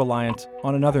grown reliant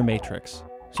on another matrix,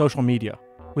 social media.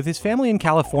 With his family in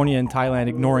California and Thailand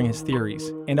ignoring his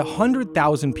theories, and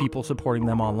 100,000 people supporting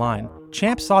them online,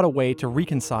 Champ sought a way to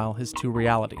reconcile his two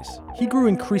realities. He grew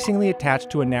increasingly attached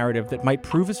to a narrative that might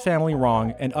prove his family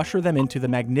wrong and usher them into the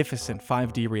magnificent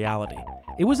 5D reality.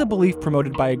 It was a belief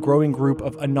promoted by a growing group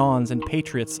of Anons and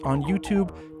Patriots on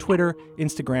YouTube, Twitter,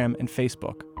 Instagram, and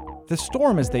Facebook. The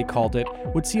Storm, as they called it,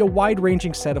 would see a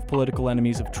wide-ranging set of political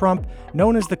enemies of Trump,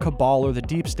 known as the Cabal or the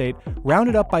Deep State,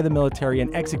 rounded up by the military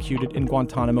and executed in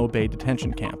Guantanamo Bay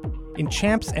detention camp. In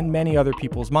Champ's and many other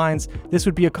people's minds, this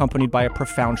would be accompanied by a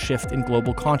profound shift in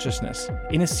global consciousness.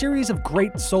 In a series of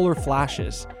great solar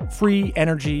flashes, free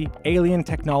energy, alien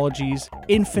technologies,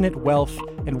 infinite wealth,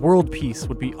 and world peace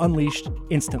would be unleashed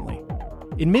instantly.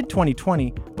 In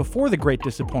mid-2020, before the Great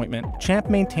Disappointment, Champ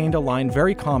maintained a line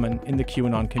very common in the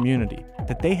QAnon community,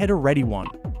 that they had already won.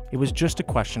 It was just a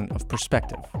question of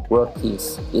perspective. World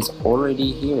peace is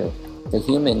already here. The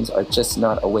humans are just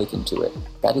not awakened to it.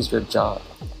 That is your job.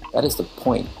 That is the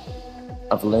point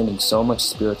of learning so much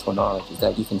spiritual knowledge, is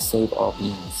that you can save all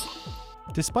beings.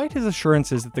 Despite his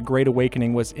assurances that the Great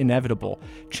Awakening was inevitable,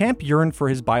 Champ yearned for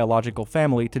his biological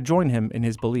family to join him in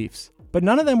his beliefs. But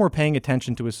none of them were paying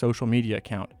attention to his social media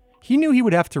account. He knew he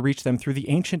would have to reach them through the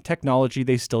ancient technology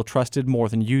they still trusted more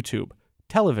than YouTube,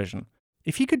 television.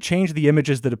 If he could change the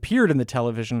images that appeared in the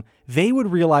television, they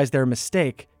would realize their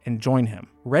mistake and join him.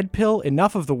 Red pill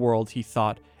enough of the world, he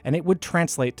thought, and it would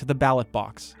translate to the ballot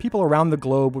box. People around the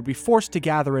globe would be forced to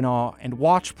gather in awe and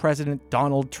watch President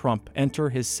Donald Trump enter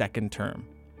his second term.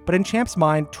 But in Champ's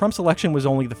mind, Trump's election was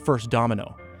only the first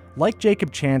domino. Like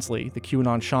Jacob Chansley, the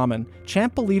QAnon shaman,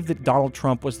 Champ believed that Donald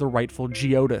Trump was the rightful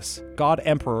Geodus, God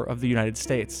Emperor of the United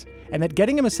States, and that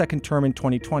getting him a second term in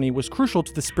 2020 was crucial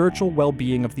to the spiritual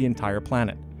well-being of the entire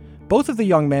planet. Both of the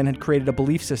young men had created a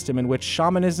belief system in which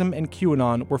shamanism and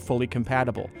QAnon were fully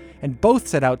compatible, and both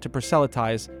set out to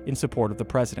proselytize in support of the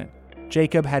president.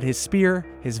 Jacob had his spear,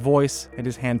 his voice, and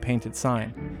his hand-painted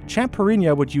sign. Champ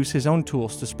Perinia would use his own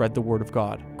tools to spread the word of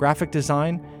God, graphic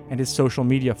design, and his social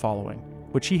media following,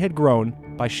 which he had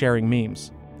grown by sharing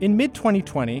memes. In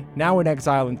mid-2020, now in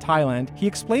exile in Thailand, he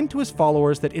explained to his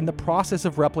followers that in the process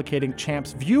of replicating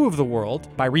Champ's view of the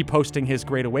world by reposting his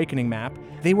Great Awakening map,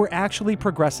 they were actually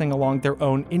progressing along their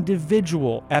own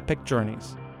individual epic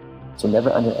journeys. So never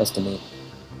underestimate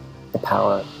the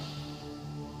power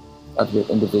of your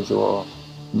individual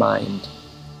mind.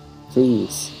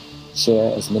 Please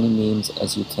share as many memes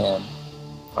as you can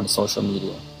on social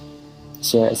media.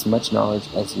 Share as much knowledge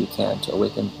as you can to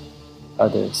awaken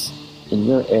others in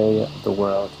your area of the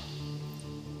world,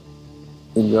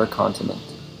 in your continent,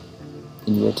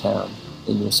 in your town,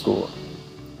 in your school.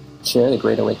 Share the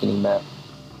Great Awakening map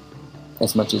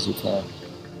as much as you can.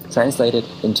 Translate it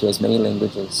into as many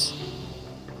languages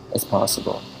as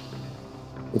possible.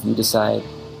 If you decide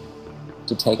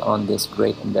to take on this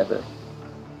great endeavor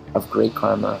of great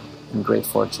karma and great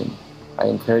fortune, I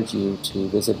encourage you to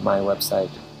visit my website,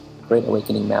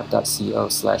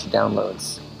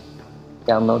 greatawakeningnmap.co/downloads.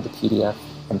 Download the PDF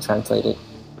and translate it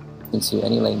into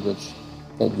any language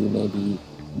that you may be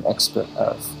an expert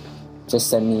of.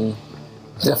 Just send me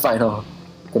the final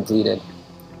completed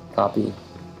copy.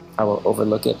 I will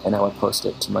overlook it and I will post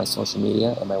it to my social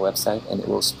media and my website, and it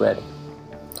will spread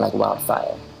like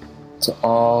wildfire to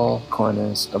all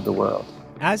corners of the world.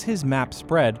 As his map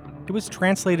spread, it was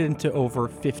translated into over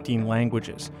 15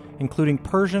 languages, including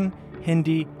Persian,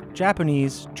 Hindi,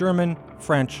 Japanese, German,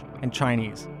 French, and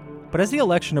Chinese. But as the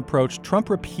election approached, Trump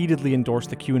repeatedly endorsed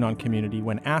the QAnon community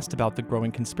when asked about the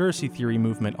growing conspiracy theory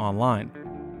movement online.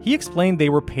 He explained they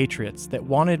were patriots that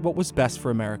wanted what was best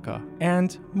for America,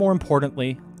 and, more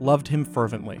importantly, loved him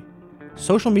fervently.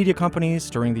 Social media companies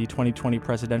during the 2020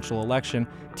 presidential election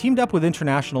teamed up with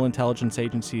international intelligence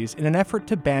agencies in an effort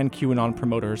to ban QAnon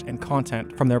promoters and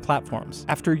content from their platforms,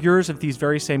 after years of these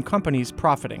very same companies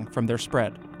profiting from their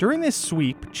spread. During this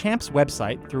sweep, Champ's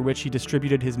website, through which he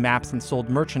distributed his maps and sold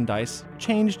merchandise,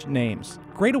 changed names.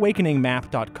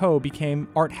 GreatAwakeningMap.co became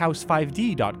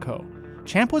ArtHouse5D.co.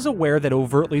 Champ was aware that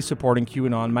overtly supporting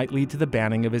QAnon might lead to the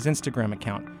banning of his Instagram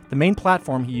account, the main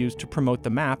platform he used to promote the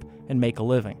map and make a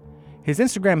living. His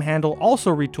Instagram handle also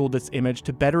retooled its image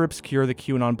to better obscure the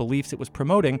QAnon beliefs it was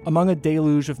promoting among a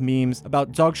deluge of memes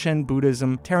about Dzogchen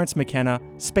Buddhism, Terence McKenna,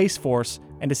 Space Force,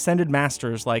 and ascended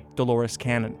masters like Dolores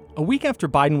Cannon. A week after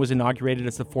Biden was inaugurated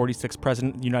as the 46th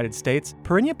president of the United States,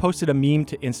 Perinya posted a meme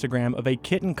to Instagram of a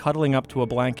kitten cuddling up to a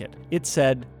blanket. It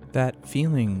said, "That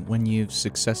feeling when you've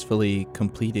successfully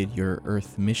completed your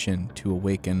Earth mission to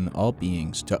awaken all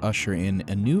beings to usher in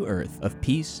a new Earth of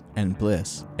peace and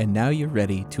bliss, and now you're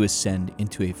ready to ascend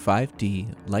into a 5D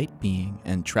light being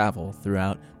and travel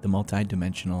throughout the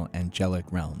multidimensional angelic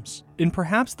realms." In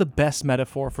perhaps the best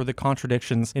metaphor for the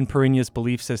contradictions in Perinya's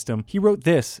belief system, he wrote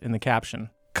this in the caption: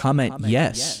 "Comment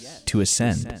yes to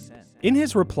ascend." In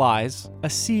his replies, a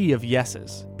sea of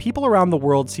yeses. People around the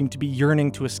world seem to be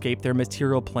yearning to escape their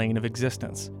material plane of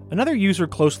existence. Another user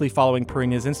closely following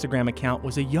Perinya's Instagram account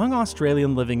was a young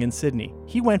Australian living in Sydney.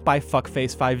 He went by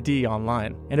Fuckface5D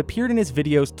online and appeared in his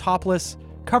videos topless,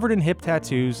 covered in hip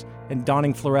tattoos, and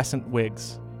donning fluorescent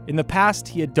wigs. In the past,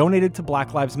 he had donated to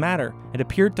Black Lives Matter and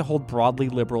appeared to hold broadly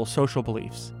liberal social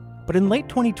beliefs. But in late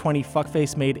 2020,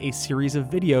 Fuckface made a series of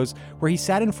videos where he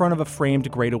sat in front of a framed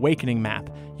Great Awakening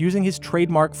map, using his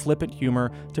trademark flippant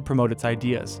humor to promote its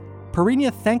ideas.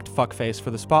 Perinya thanked Fuckface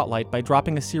for the spotlight by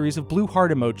dropping a series of blue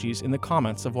heart emojis in the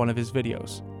comments of one of his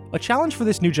videos. A challenge for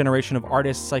this new generation of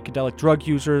artists, psychedelic drug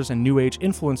users, and New Age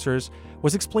influencers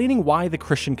was explaining why the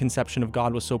Christian conception of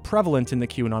God was so prevalent in the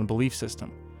QAnon belief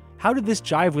system. How did this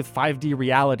jive with 5D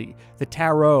reality, the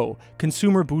Tarot,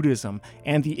 consumer Buddhism,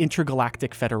 and the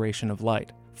Intergalactic Federation of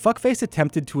Light? Fuckface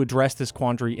attempted to address this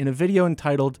quandary in a video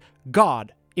entitled,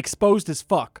 "God, Exposed as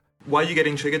Fuck." Why are you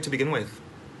getting triggered to begin with?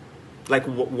 Like,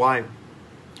 why?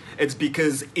 It's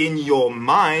because in your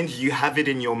mind, you have it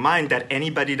in your mind that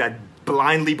anybody that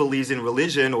blindly believes in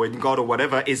religion or in God or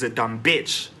whatever is a dumb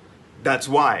bitch. That's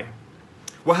why.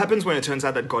 What happens when it turns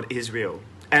out that God is real?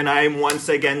 And I'm once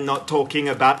again not talking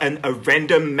about a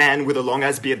random man with a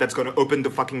long-ass beard that's going to open the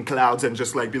fucking clouds and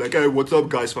just like be like, "Hey, what's up,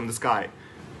 guys," from the sky.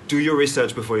 Do your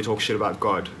research before you talk shit about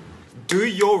God. Do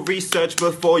your research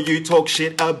before you talk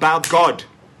shit about God.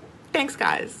 Thanks,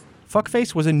 guys.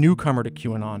 Fuckface was a newcomer to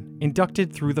QAnon,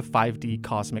 inducted through the 5D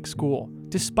Cosmic School.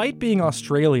 Despite being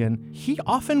Australian, he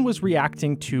often was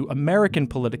reacting to American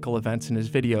political events in his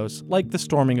videos, like the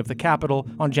storming of the Capitol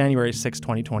on January 6,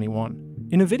 2021.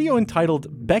 In a video entitled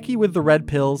 "Becky with the Red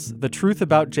Pills, The Truth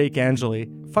About Jake Angeli,"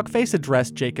 Fuckface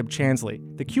addressed Jacob Chansley,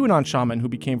 the QAnon shaman who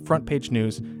became front-page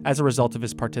news as a result of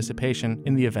his participation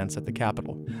in the events at the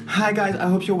Capitol. Hi guys, I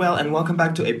hope you're well and welcome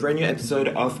back to a brand new episode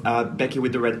of Becky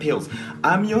with the Red Pills.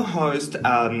 I'm your host,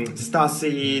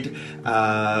 Starseed,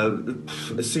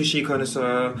 sushi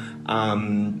connoisseur,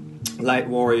 light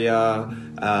warrior,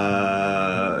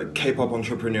 K-pop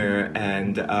entrepreneur,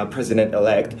 and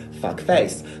president-elect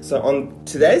Fuckface. So on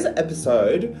today's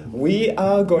episode, we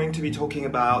are going to be talking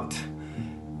about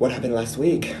what happened last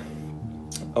week.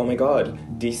 Oh my god,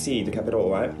 DC, the capital,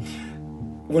 right?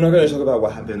 We're not going to talk about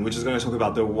what happened. We're just going to talk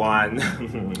about the one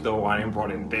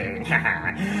important thing.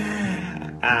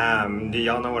 Do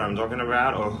y'all know what I'm talking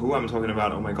about or who I'm talking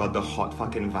about? Oh my god, the hot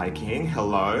fucking Viking.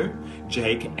 Hello,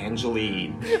 Jake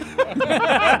Angeline.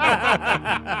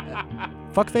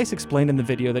 Fuckface explained in the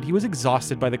video that he was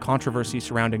exhausted by the controversy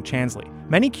surrounding Chansley.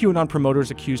 Many QAnon promoters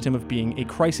accused him of being a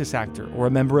crisis actor or a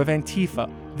member of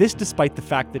Antifa. This despite the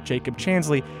fact that Jacob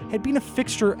Chansley had been a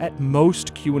fixture at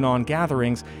most QAnon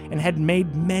gatherings and had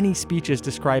made many speeches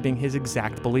describing his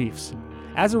exact beliefs.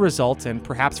 As a result, and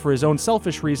perhaps for his own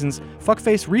selfish reasons,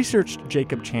 Fuckface researched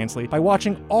Jacob Chansley by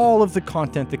watching all of the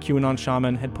content the QAnon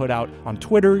shaman had put out on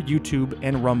Twitter, YouTube,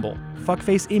 and Rumble.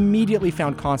 Fuckface immediately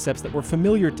found concepts that were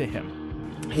familiar to him.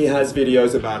 He has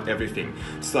videos about everything.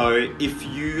 So if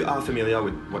you are familiar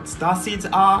with what starseeds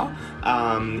are,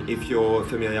 if you're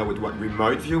familiar with what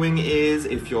remote viewing is,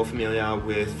 if you're familiar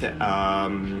with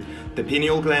the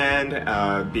pineal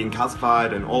gland being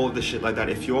calcified and all of the shit like that,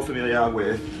 if you're familiar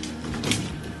with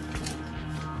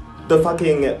the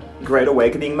fucking Great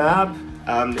Awakening map,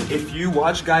 if you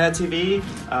watch Gaia TV,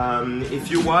 if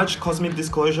you watch Cosmic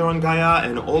Disclosure on Gaia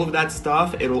and all of that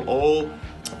stuff, it'll all,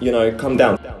 come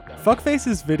down.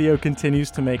 Fuckface's video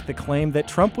continues to make the claim that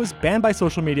Trump was banned by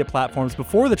social media platforms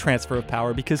before the transfer of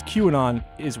power because QAnon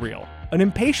is real. An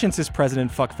impatience is present in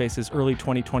Fuckface's early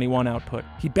 2021 output.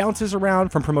 He bounces around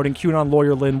from promoting QAnon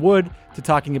lawyer Lynn Wood, to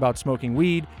talking about smoking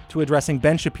weed, to addressing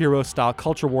Ben Shapiro-style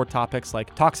culture war topics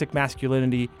like toxic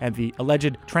masculinity and the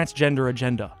alleged transgender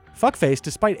agenda. Fuckface,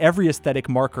 despite every aesthetic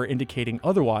marker indicating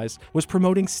otherwise, was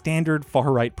promoting standard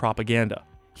far-right propaganda.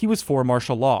 He was for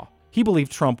martial law. He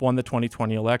believed Trump won the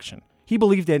 2020 election. He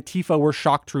believed Antifa were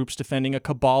shock troops defending a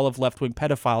cabal of left-wing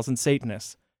pedophiles and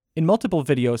Satanists. In multiple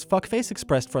videos, Fuckface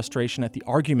expressed frustration at the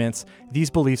arguments these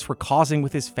beliefs were causing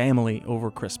with his family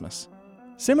over Christmas.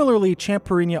 Similarly, Champ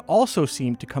Perinia also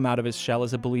seemed to come out of his shell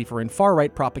as a believer in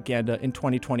far-right propaganda in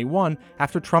 2021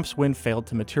 after Trump's win failed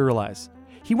to materialize.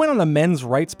 He went on a men's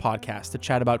rights podcast to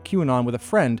chat about QAnon with a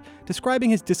friend,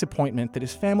 describing his disappointment that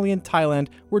his family in Thailand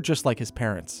were just like his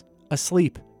parents,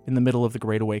 asleep in the middle of the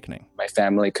Great Awakening. My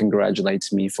family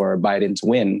congratulates me for Biden's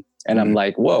win. And I'm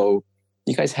like, whoa,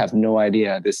 you guys have no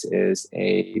idea this is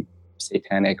a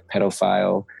satanic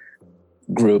pedophile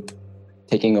group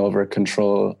taking over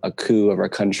control, a coup of our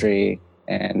country.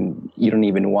 And you don't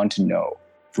even want to know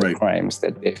the crimes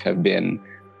that they have been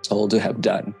told to have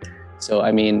done. So,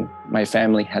 I mean, my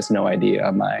family has no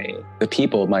idea. The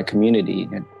people, my community,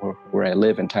 where I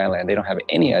live in Thailand, they don't have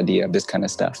any idea of this kind of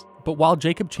stuff. But while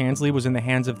Jacob Chansley was in the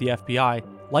hands of the FBI,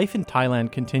 life in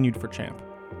Thailand continued for Champ.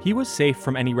 He was safe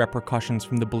from any repercussions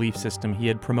from the belief system he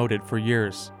had promoted for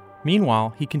years.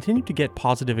 Meanwhile, he continued to get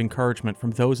positive encouragement from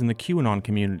those in the QAnon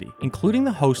community, including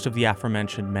the host of the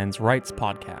aforementioned Men's Rights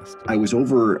podcast. I was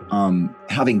over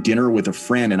having dinner with a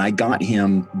friend, and I got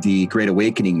him the Great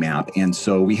Awakening map. And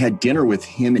so we had dinner with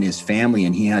him and his family,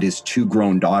 and he had his 2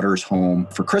 grown daughters home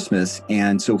for Christmas.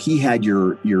 And so he had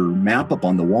your map up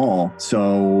on the wall.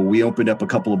 So we opened up a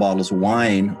couple of bottles of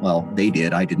wine. Well, they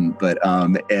did, I didn't. But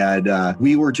and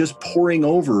we were just poring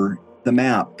over the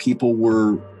map. People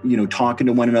were, talking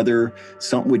to one another.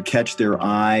 Something would catch their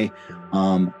eye.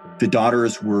 The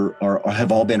daughters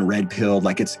have all been red pilled.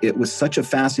 Like it was such a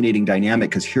fascinating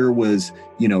dynamic because here was,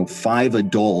 5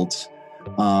 adults,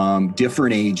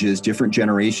 different ages, different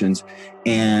generations,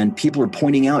 and people are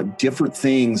pointing out different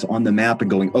things on the map and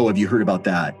going, "Oh, have you heard about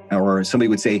that?" Or somebody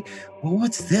would say, "Well,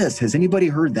 what's this? Has anybody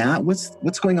heard that?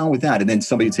 What's going on with that?" And then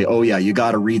somebody would say, "Oh yeah, you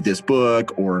got to read this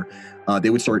book," or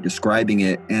they would start describing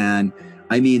it. And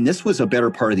I mean, this was a better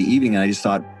part of the evening. And I just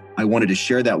thought I wanted to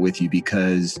share that with you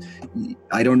because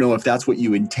I don't know if that's what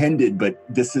you intended, but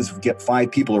this is get 5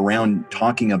 people around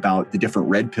talking about the different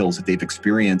red pills that they've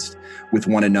experienced with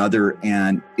one another.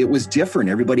 And it was different.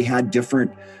 Everybody had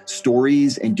different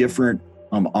stories and different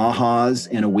ahas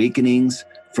and awakenings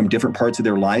from different parts of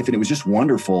their life. And it was just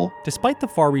wonderful. Despite the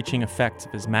far-reaching effects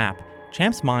of his map,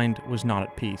 Champ's mind was not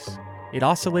at peace. It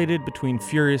oscillated between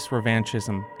furious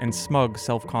revanchism and smug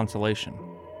self-consolation.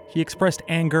 he expressed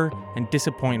anger and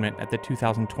disappointment at the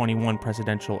 2021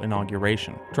 presidential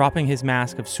inauguration, dropping his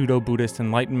mask of pseudo-Buddhist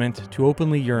enlightenment to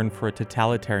openly yearn for a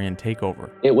totalitarian takeover.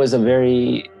 It was a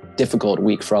very difficult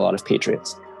week for a lot of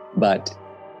patriots, but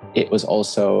it was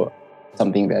also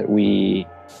something that we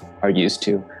are used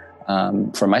to.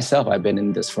 For myself, I've been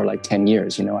in this for like 10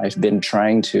 years. I've been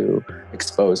trying to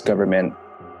expose government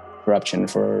corruption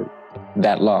for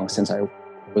that long, since I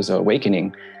was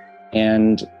awakening.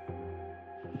 And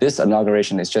this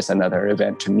inauguration is just another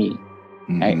event to me.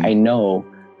 Mm-hmm.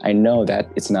 I know that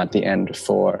it's not the end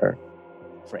for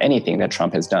anything that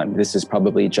Trump has done. This is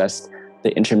probably just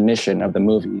the intermission of the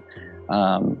movie.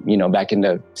 Back in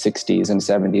the 60s and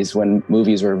 70s, when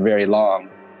movies were very long,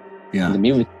 in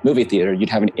the movie theater, you'd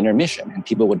have an intermission and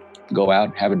people would go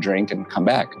out, have a drink, and come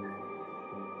back.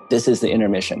 This is the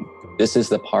intermission. This is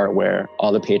the part where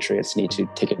all the patriots need to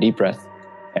take a deep breath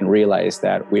and realize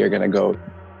that we are going to go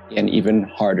in even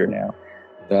harder now.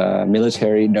 The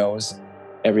military knows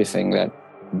everything that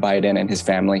Biden and his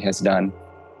family has done,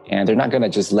 and they're not going to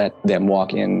just let them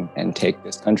walk in and take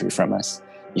this country from us.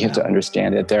 You have to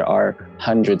understand that there are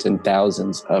hundreds and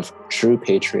thousands of true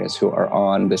patriots who are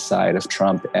on the side of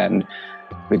Trump and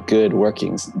the good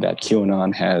workings that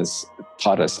QAnon has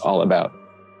taught us all about.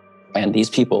 And these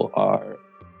people are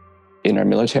in our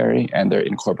military, and they're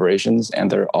in corporations, and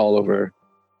they're all over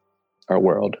our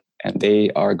world. And they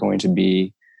are going to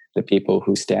be the people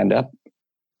who stand up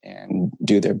and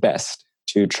do their best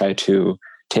to try to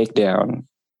take down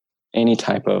any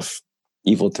type of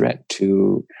evil threat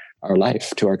to our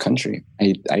life, to our country.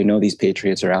 I know these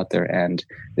patriots are out there, and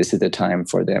this is the time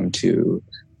for them to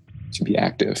be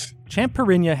active. Champ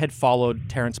Perinya had followed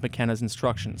Terence McKenna's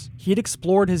instructions. He had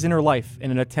explored his inner life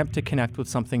in an attempt to connect with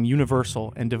something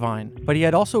universal and divine. But he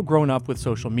had also grown up with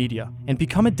social media and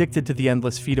become addicted to the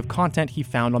endless feed of content he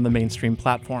found on the mainstream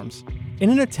platforms. In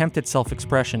an attempt at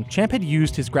self-expression, Champ had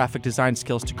used his graphic design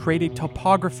skills to create a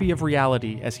topography of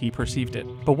reality as he perceived it.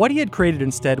 But what he had created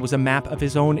instead was a map of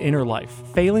his own inner life,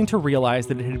 failing to realize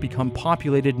that it had become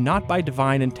populated not by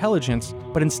divine intelligence,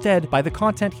 but instead by the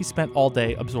content he spent all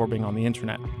day absorbing on the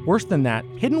internet. Worse than that,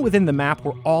 hidden within the map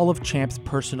were all of Champ's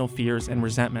personal fears and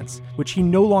resentments, which he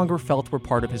no longer felt were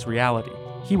part of his reality.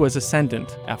 He was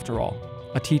ascendant, after all,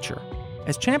 a teacher.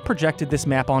 As Champ projected this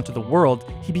map onto the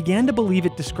world, he began to believe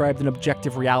it described an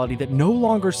objective reality that no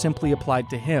longer simply applied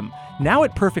to him. Now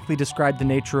it perfectly described the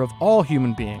nature of all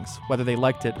human beings, whether they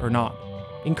liked it or not.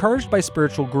 Encouraged by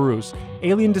spiritual gurus,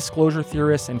 alien disclosure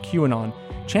theorists, and QAnon,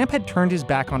 Champ had turned his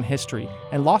back on history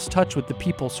and lost touch with the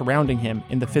people surrounding him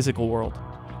in the physical world.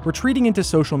 Retreating into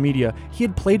social media, he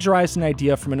had plagiarized an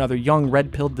idea from another young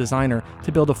red-pilled designer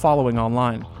to build a following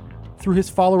online. Through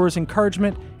his followers'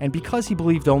 encouragement, and because he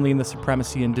believed only in the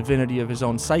supremacy and divinity of his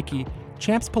own psyche,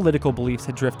 Champ's political beliefs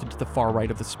had drifted to the far right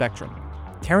of the spectrum.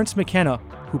 Terence McKenna,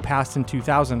 who passed in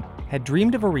 2000, had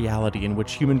dreamed of a reality in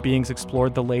which human beings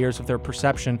explored the layers of their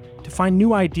perception to find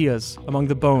new ideas among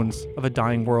the bones of a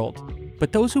dying world.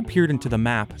 But those who peered into the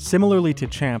map, similarly to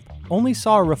Champ, only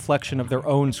saw a reflection of their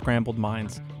own scrambled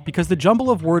minds, because the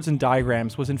jumble of words and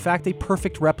diagrams was in fact a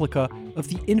perfect replica of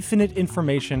the infinite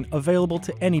information available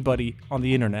to anybody on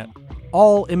the internet.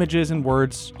 All images and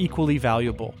words equally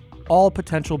valuable, all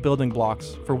potential building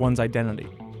blocks for one's identity.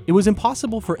 It was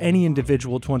impossible for any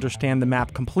individual to understand the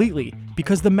map completely,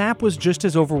 because the map was just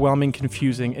as overwhelming,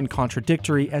 confusing, and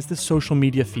contradictory as the social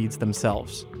media feeds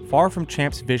themselves. Far from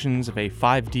Champ's visions of a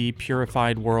 5D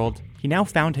purified world, he now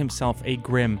found himself a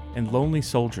grim and lonely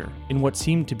soldier in what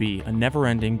seemed to be a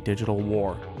never-ending digital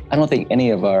war. I don't think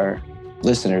any of our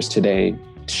listeners today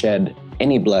shed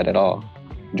any blood at all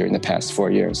during the past 4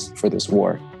 years for this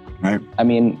war. Right. I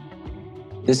mean,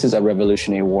 this is a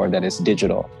revolutionary war that is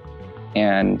digital.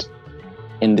 And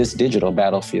in this digital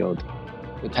battlefield,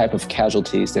 the type of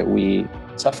casualties that we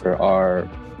suffer are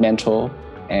mental,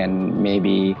 and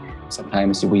maybe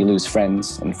sometimes we lose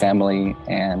friends and family.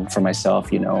 And for myself,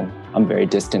 I'm very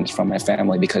distant from my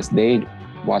family because they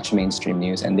watch mainstream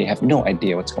news and they have no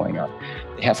idea what's going on.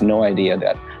 They have no idea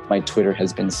that my Twitter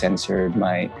has been censored,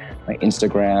 my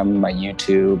Instagram, my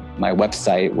YouTube, my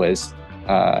website was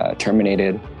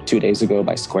terminated 2 days ago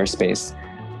by Squarespace.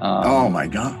 Oh my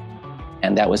God.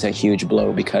 And that was a huge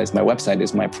blow because my website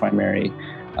is my primary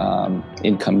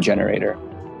income generator.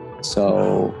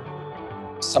 So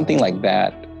something like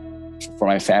that, for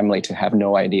my family to have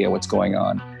no idea what's going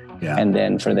on. Yeah. And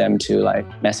then for them to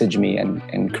message me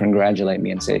and congratulate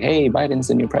me and say, hey, Biden's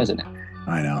the new president.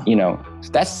 I know.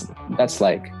 That's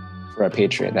like, for a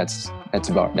patriot, that's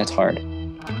hard.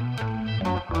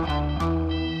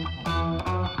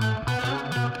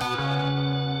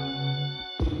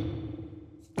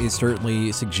 it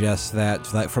certainly suggests that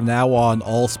from now on,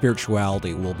 all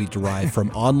spirituality will be derived from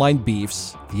online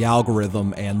beefs, the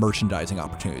algorithm, and merchandising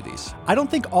opportunities. I don't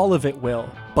think all of it will,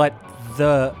 but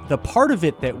the part of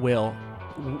it that will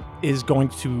is going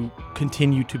to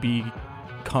continue to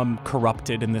become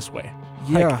corrupted in this way.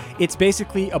 Yeah. Like, it's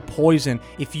basically a poison.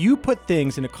 If you put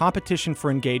things in a competition for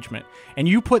engagement and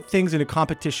you put things in a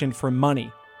competition for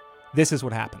money, this is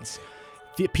what happens.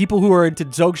 The people who are into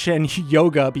Dzogchen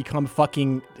yoga become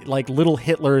fucking like little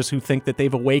Hitlers who think that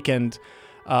they've awakened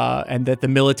and that the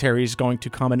military is going to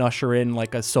come and usher in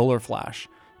like a solar flash.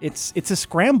 It's a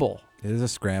scramble. It is a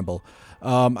scramble.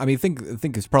 I think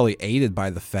it's probably aided by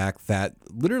the fact that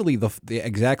literally the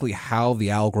exactly how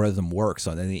the algorithm works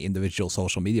on any individual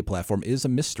social media platform is a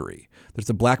mystery. There's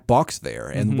a black box there.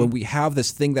 And when we have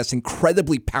this thing that's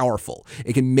incredibly powerful,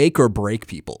 it can make or break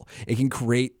people. It can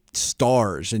create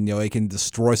stars, and it can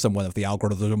destroy someone if the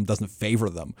algorithm doesn't favor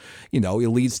them. It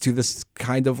leads to this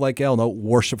kind of like,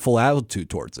 worshipful attitude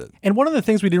towards it. And one of the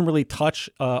things we didn't really touch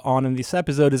on in this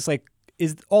episode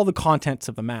is all the contents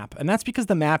of the map. And that's because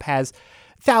the map has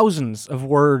thousands of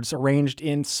words arranged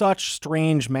in such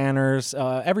strange manners,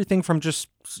 everything from just,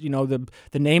 the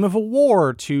name of a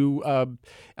war to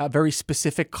a very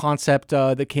specific concept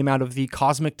that came out of the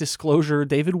Cosmic Disclosure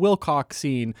David Wilcock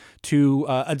scene to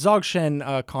a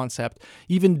Dzogchen concept.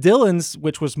 Even Dylan's,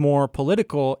 which was more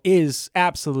political, is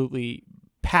absolutely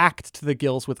packed to the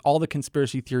gills with all the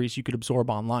conspiracy theories you could absorb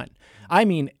online. I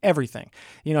mean, everything.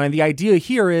 And the idea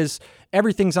here is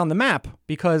everything's on the map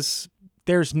because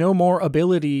there's no more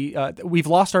ability. We've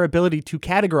lost our ability to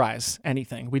categorize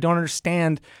anything. We don't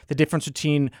understand the difference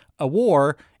between a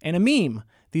war and a meme.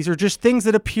 These are just things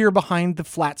that appear behind the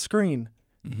flat screen.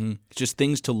 Mm-hmm. Just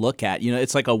things to look at.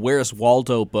 It's like a Where's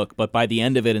Waldo book, but by the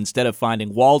end of it, instead of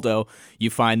finding Waldo,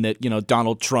 you find that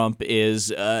Donald Trump is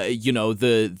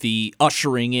the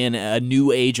ushering in a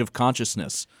new age of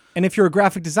consciousness. And if you're a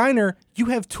graphic designer, you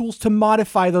have tools to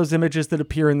modify those images that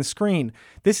appear in the screen.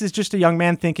 This is just a young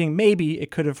man thinking maybe it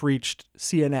could have reached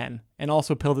CNN and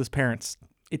also killed his parents.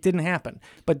 It didn't happen.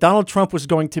 But Donald Trump was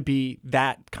going to be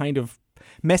that kind of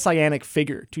messianic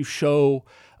figure to show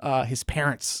his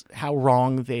parents how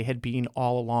wrong they had been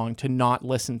all along, to not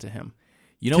listen to him.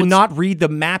 To not read the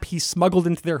map he smuggled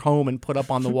into their home and put up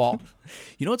on the wall.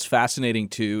 What's fascinating,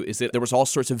 too, is that there was all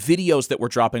sorts of videos that were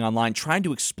dropping online trying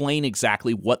to explain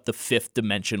exactly what the fifth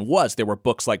dimension was. There were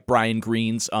books like Brian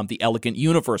Greene's The Elegant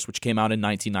Universe, which came out in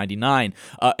 1999,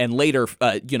 and later,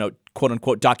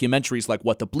 quote-unquote documentaries like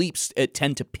What the Bleeps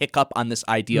tend to pick up on this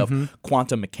idea of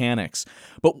quantum mechanics.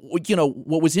 But,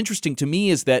 what was interesting to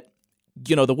me is that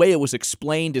the way it was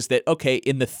explained is that, okay,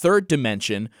 in the third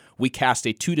dimension, we cast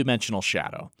a two-dimensional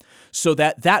shadow. So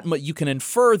that you can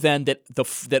infer then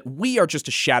that we are just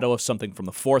a shadow of something from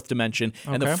the fourth dimension,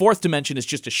 and the fourth dimension is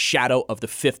just a shadow of the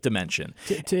fifth dimension.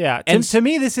 And to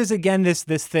me, this is, again, this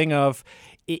thing of,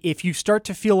 if you start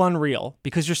to feel unreal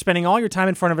because you're spending all your time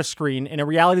in front of a screen in a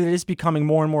reality that is becoming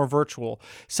more and more virtual,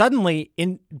 suddenly,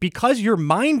 because your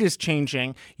mind is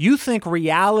changing, you think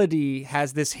reality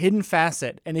has this hidden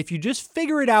facet. And if you just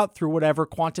figure it out through whatever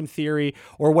quantum theory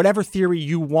or whatever theory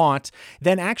you want,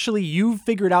 then actually you've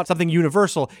figured out something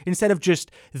universal instead of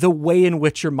just the way in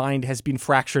which your mind has been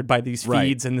fractured by these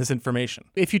feeds and this information.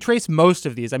 If you trace most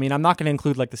of these, I'm not going to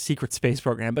include like the secret space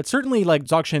program, but certainly like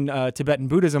Dzogchen Tibetan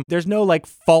Buddhism, there's no like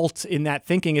fault in that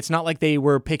thinking. It's not like they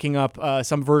were picking up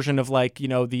some version of like,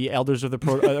 the elders of the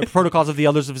protocols of the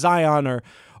elders of Zion or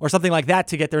something like that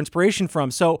to get their inspiration from.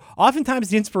 So oftentimes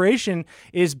the inspiration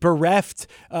is bereft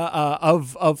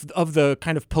of the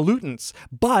kind of pollutants.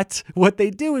 But what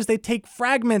they do is they take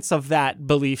fragments of that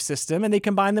belief system and they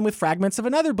combine them with fragments of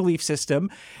another belief system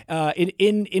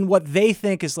in what they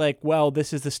think is like, well,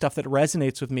 this is the stuff that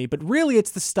resonates with me. But really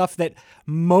it's the stuff that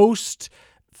most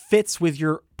fits with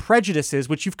your prejudices,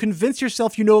 which you've convinced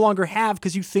yourself you no longer have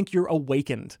because you think you're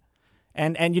awakened.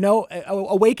 And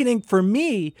awakening for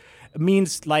me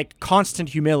means like constant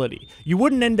humility. You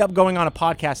wouldn't end up going on a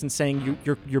podcast and saying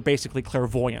you're basically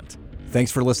clairvoyant.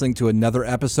 Thanks for listening to another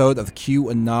episode of the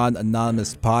QAnon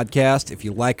Anonymous podcast. If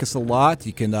you like us a lot,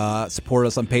 you can support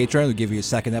us on Patreon. We'll give you a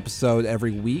second episode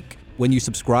every week. When you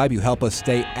subscribe, you help us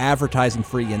stay advertising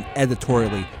free and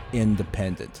editorially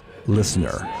independent.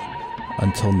 Listener,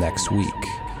 until next week,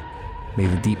 may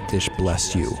the deep dish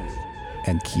bless you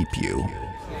and keep you.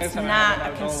 It's not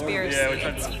a conspiracy,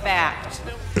 it's fact.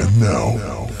 And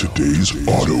now, today's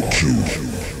auto cue.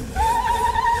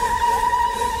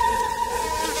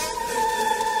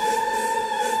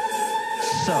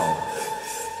 So,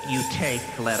 you take,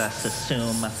 let us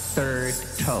assume, a third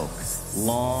toke.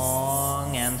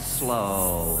 Long and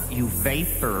slow. You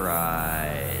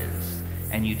vaporize.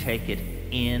 and you take it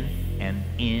in and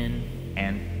in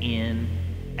and in,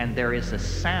 and there is a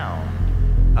sound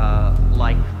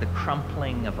like the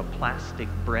crumpling of a plastic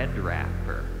bread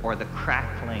wrapper, or the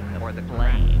crackling or the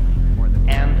flame,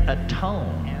 and a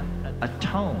tone,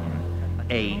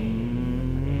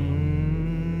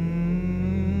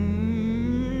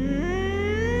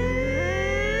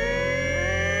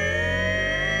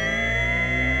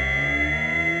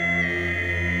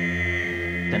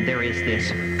 then there is this,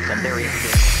 then there is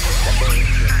this, then there is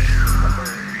this.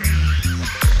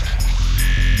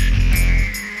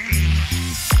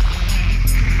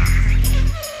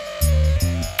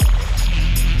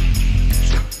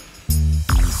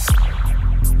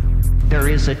 There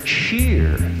is a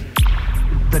cheer.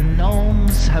 The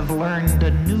gnomes have learned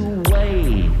a new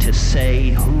way to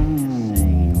say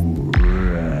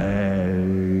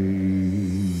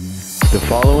The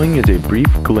following is a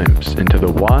brief glimpse into the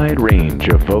wide range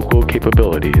of vocal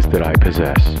capabilities that I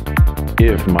possess.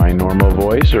 If my normal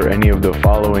voice or any of the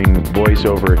following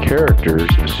voiceover characters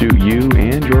suit you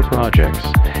and your projects,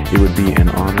 it would be an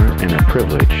honor and a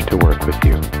privilege to work with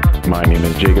you. My name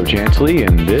is Jacob Chansley,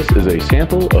 and this is a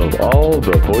sample of all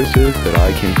the voices that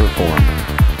I can perform.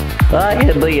 I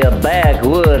can be a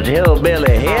backwoods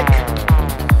hillbilly hick.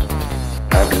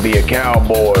 I can be a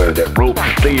cowboy that ropes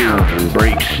steers and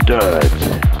breaks studs.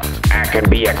 I can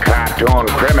be a cartoon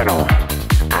criminal.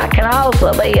 I can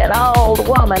also be an old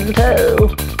woman,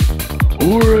 too.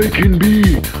 Or I can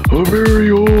be a very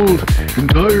old and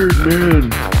tired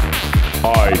man.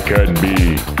 I can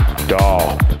be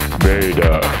Darth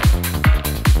Vader.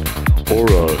 Or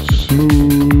a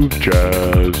smooth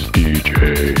jazz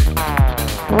DJ.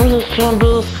 We can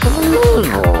be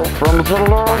Smeagol from the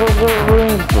Lord of the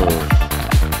Rings.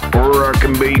 Or I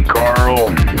can be Carl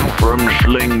from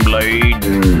Sling Blade.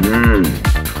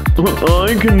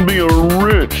 I can be a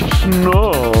rich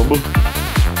snob.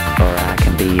 Or I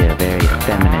can be a very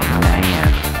feminine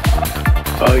man.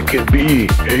 I can be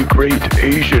a great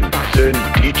Asian Zen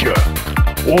teacher.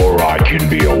 Or I can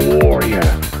be a warrior,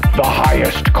 the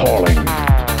highest calling.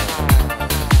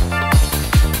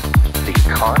 The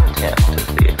content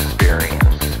of the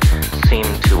experience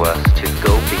seemed to us to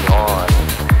go beyond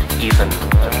even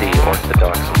the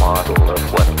orthodox model of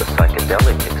what the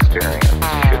psychedelic experience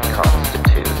should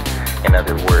constitute. In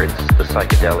other words, the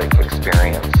psychedelic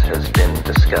experience has been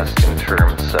discussed in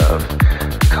terms of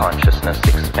consciousness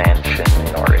expansion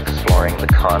or exploring the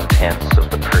contents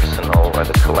of the personal or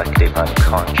the collective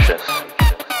unconscious.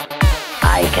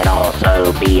 I can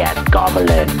also be a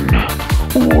goblin.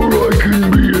 Or I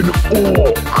can be an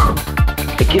orc.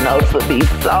 I can also be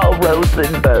Saul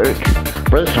Rosenberg.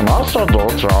 Listen, also do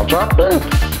Jar Jar Binks.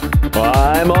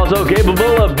 I'm also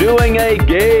capable of doing a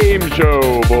game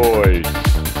show voice.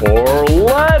 Or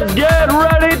let's get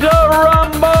ready to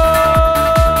rumble!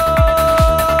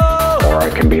 Or I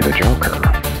can be the Joker.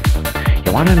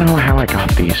 You want to know how I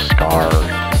got these scars?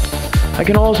 I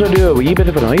can also do a wee bit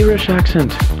of an Irish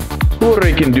accent. Or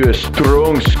I can do a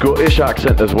strong Scottish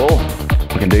accent as well.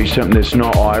 I can do something that's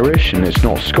not Irish and it's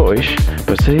not Scottish,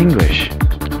 but it's English.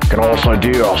 I can also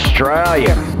do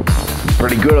Australian.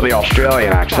 Pretty good at the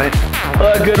Australian accent.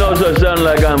 I can also sound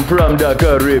like I'm from the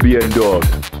Caribbean, dog.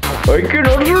 I can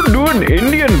also do an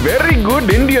Indian, very good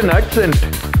Indian accent.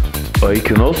 I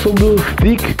can also do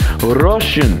thick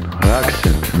Russian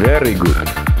accent, very good.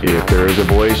 If there is a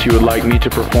voice you would like me to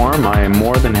perform, I am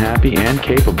more than happy and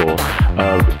capable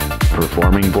of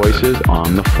performing voices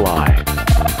on the fly.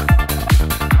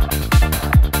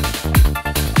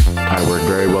 I work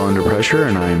very well under pressure,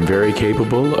 and I am very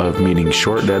capable of meeting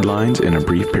short deadlines in a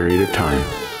brief period of time.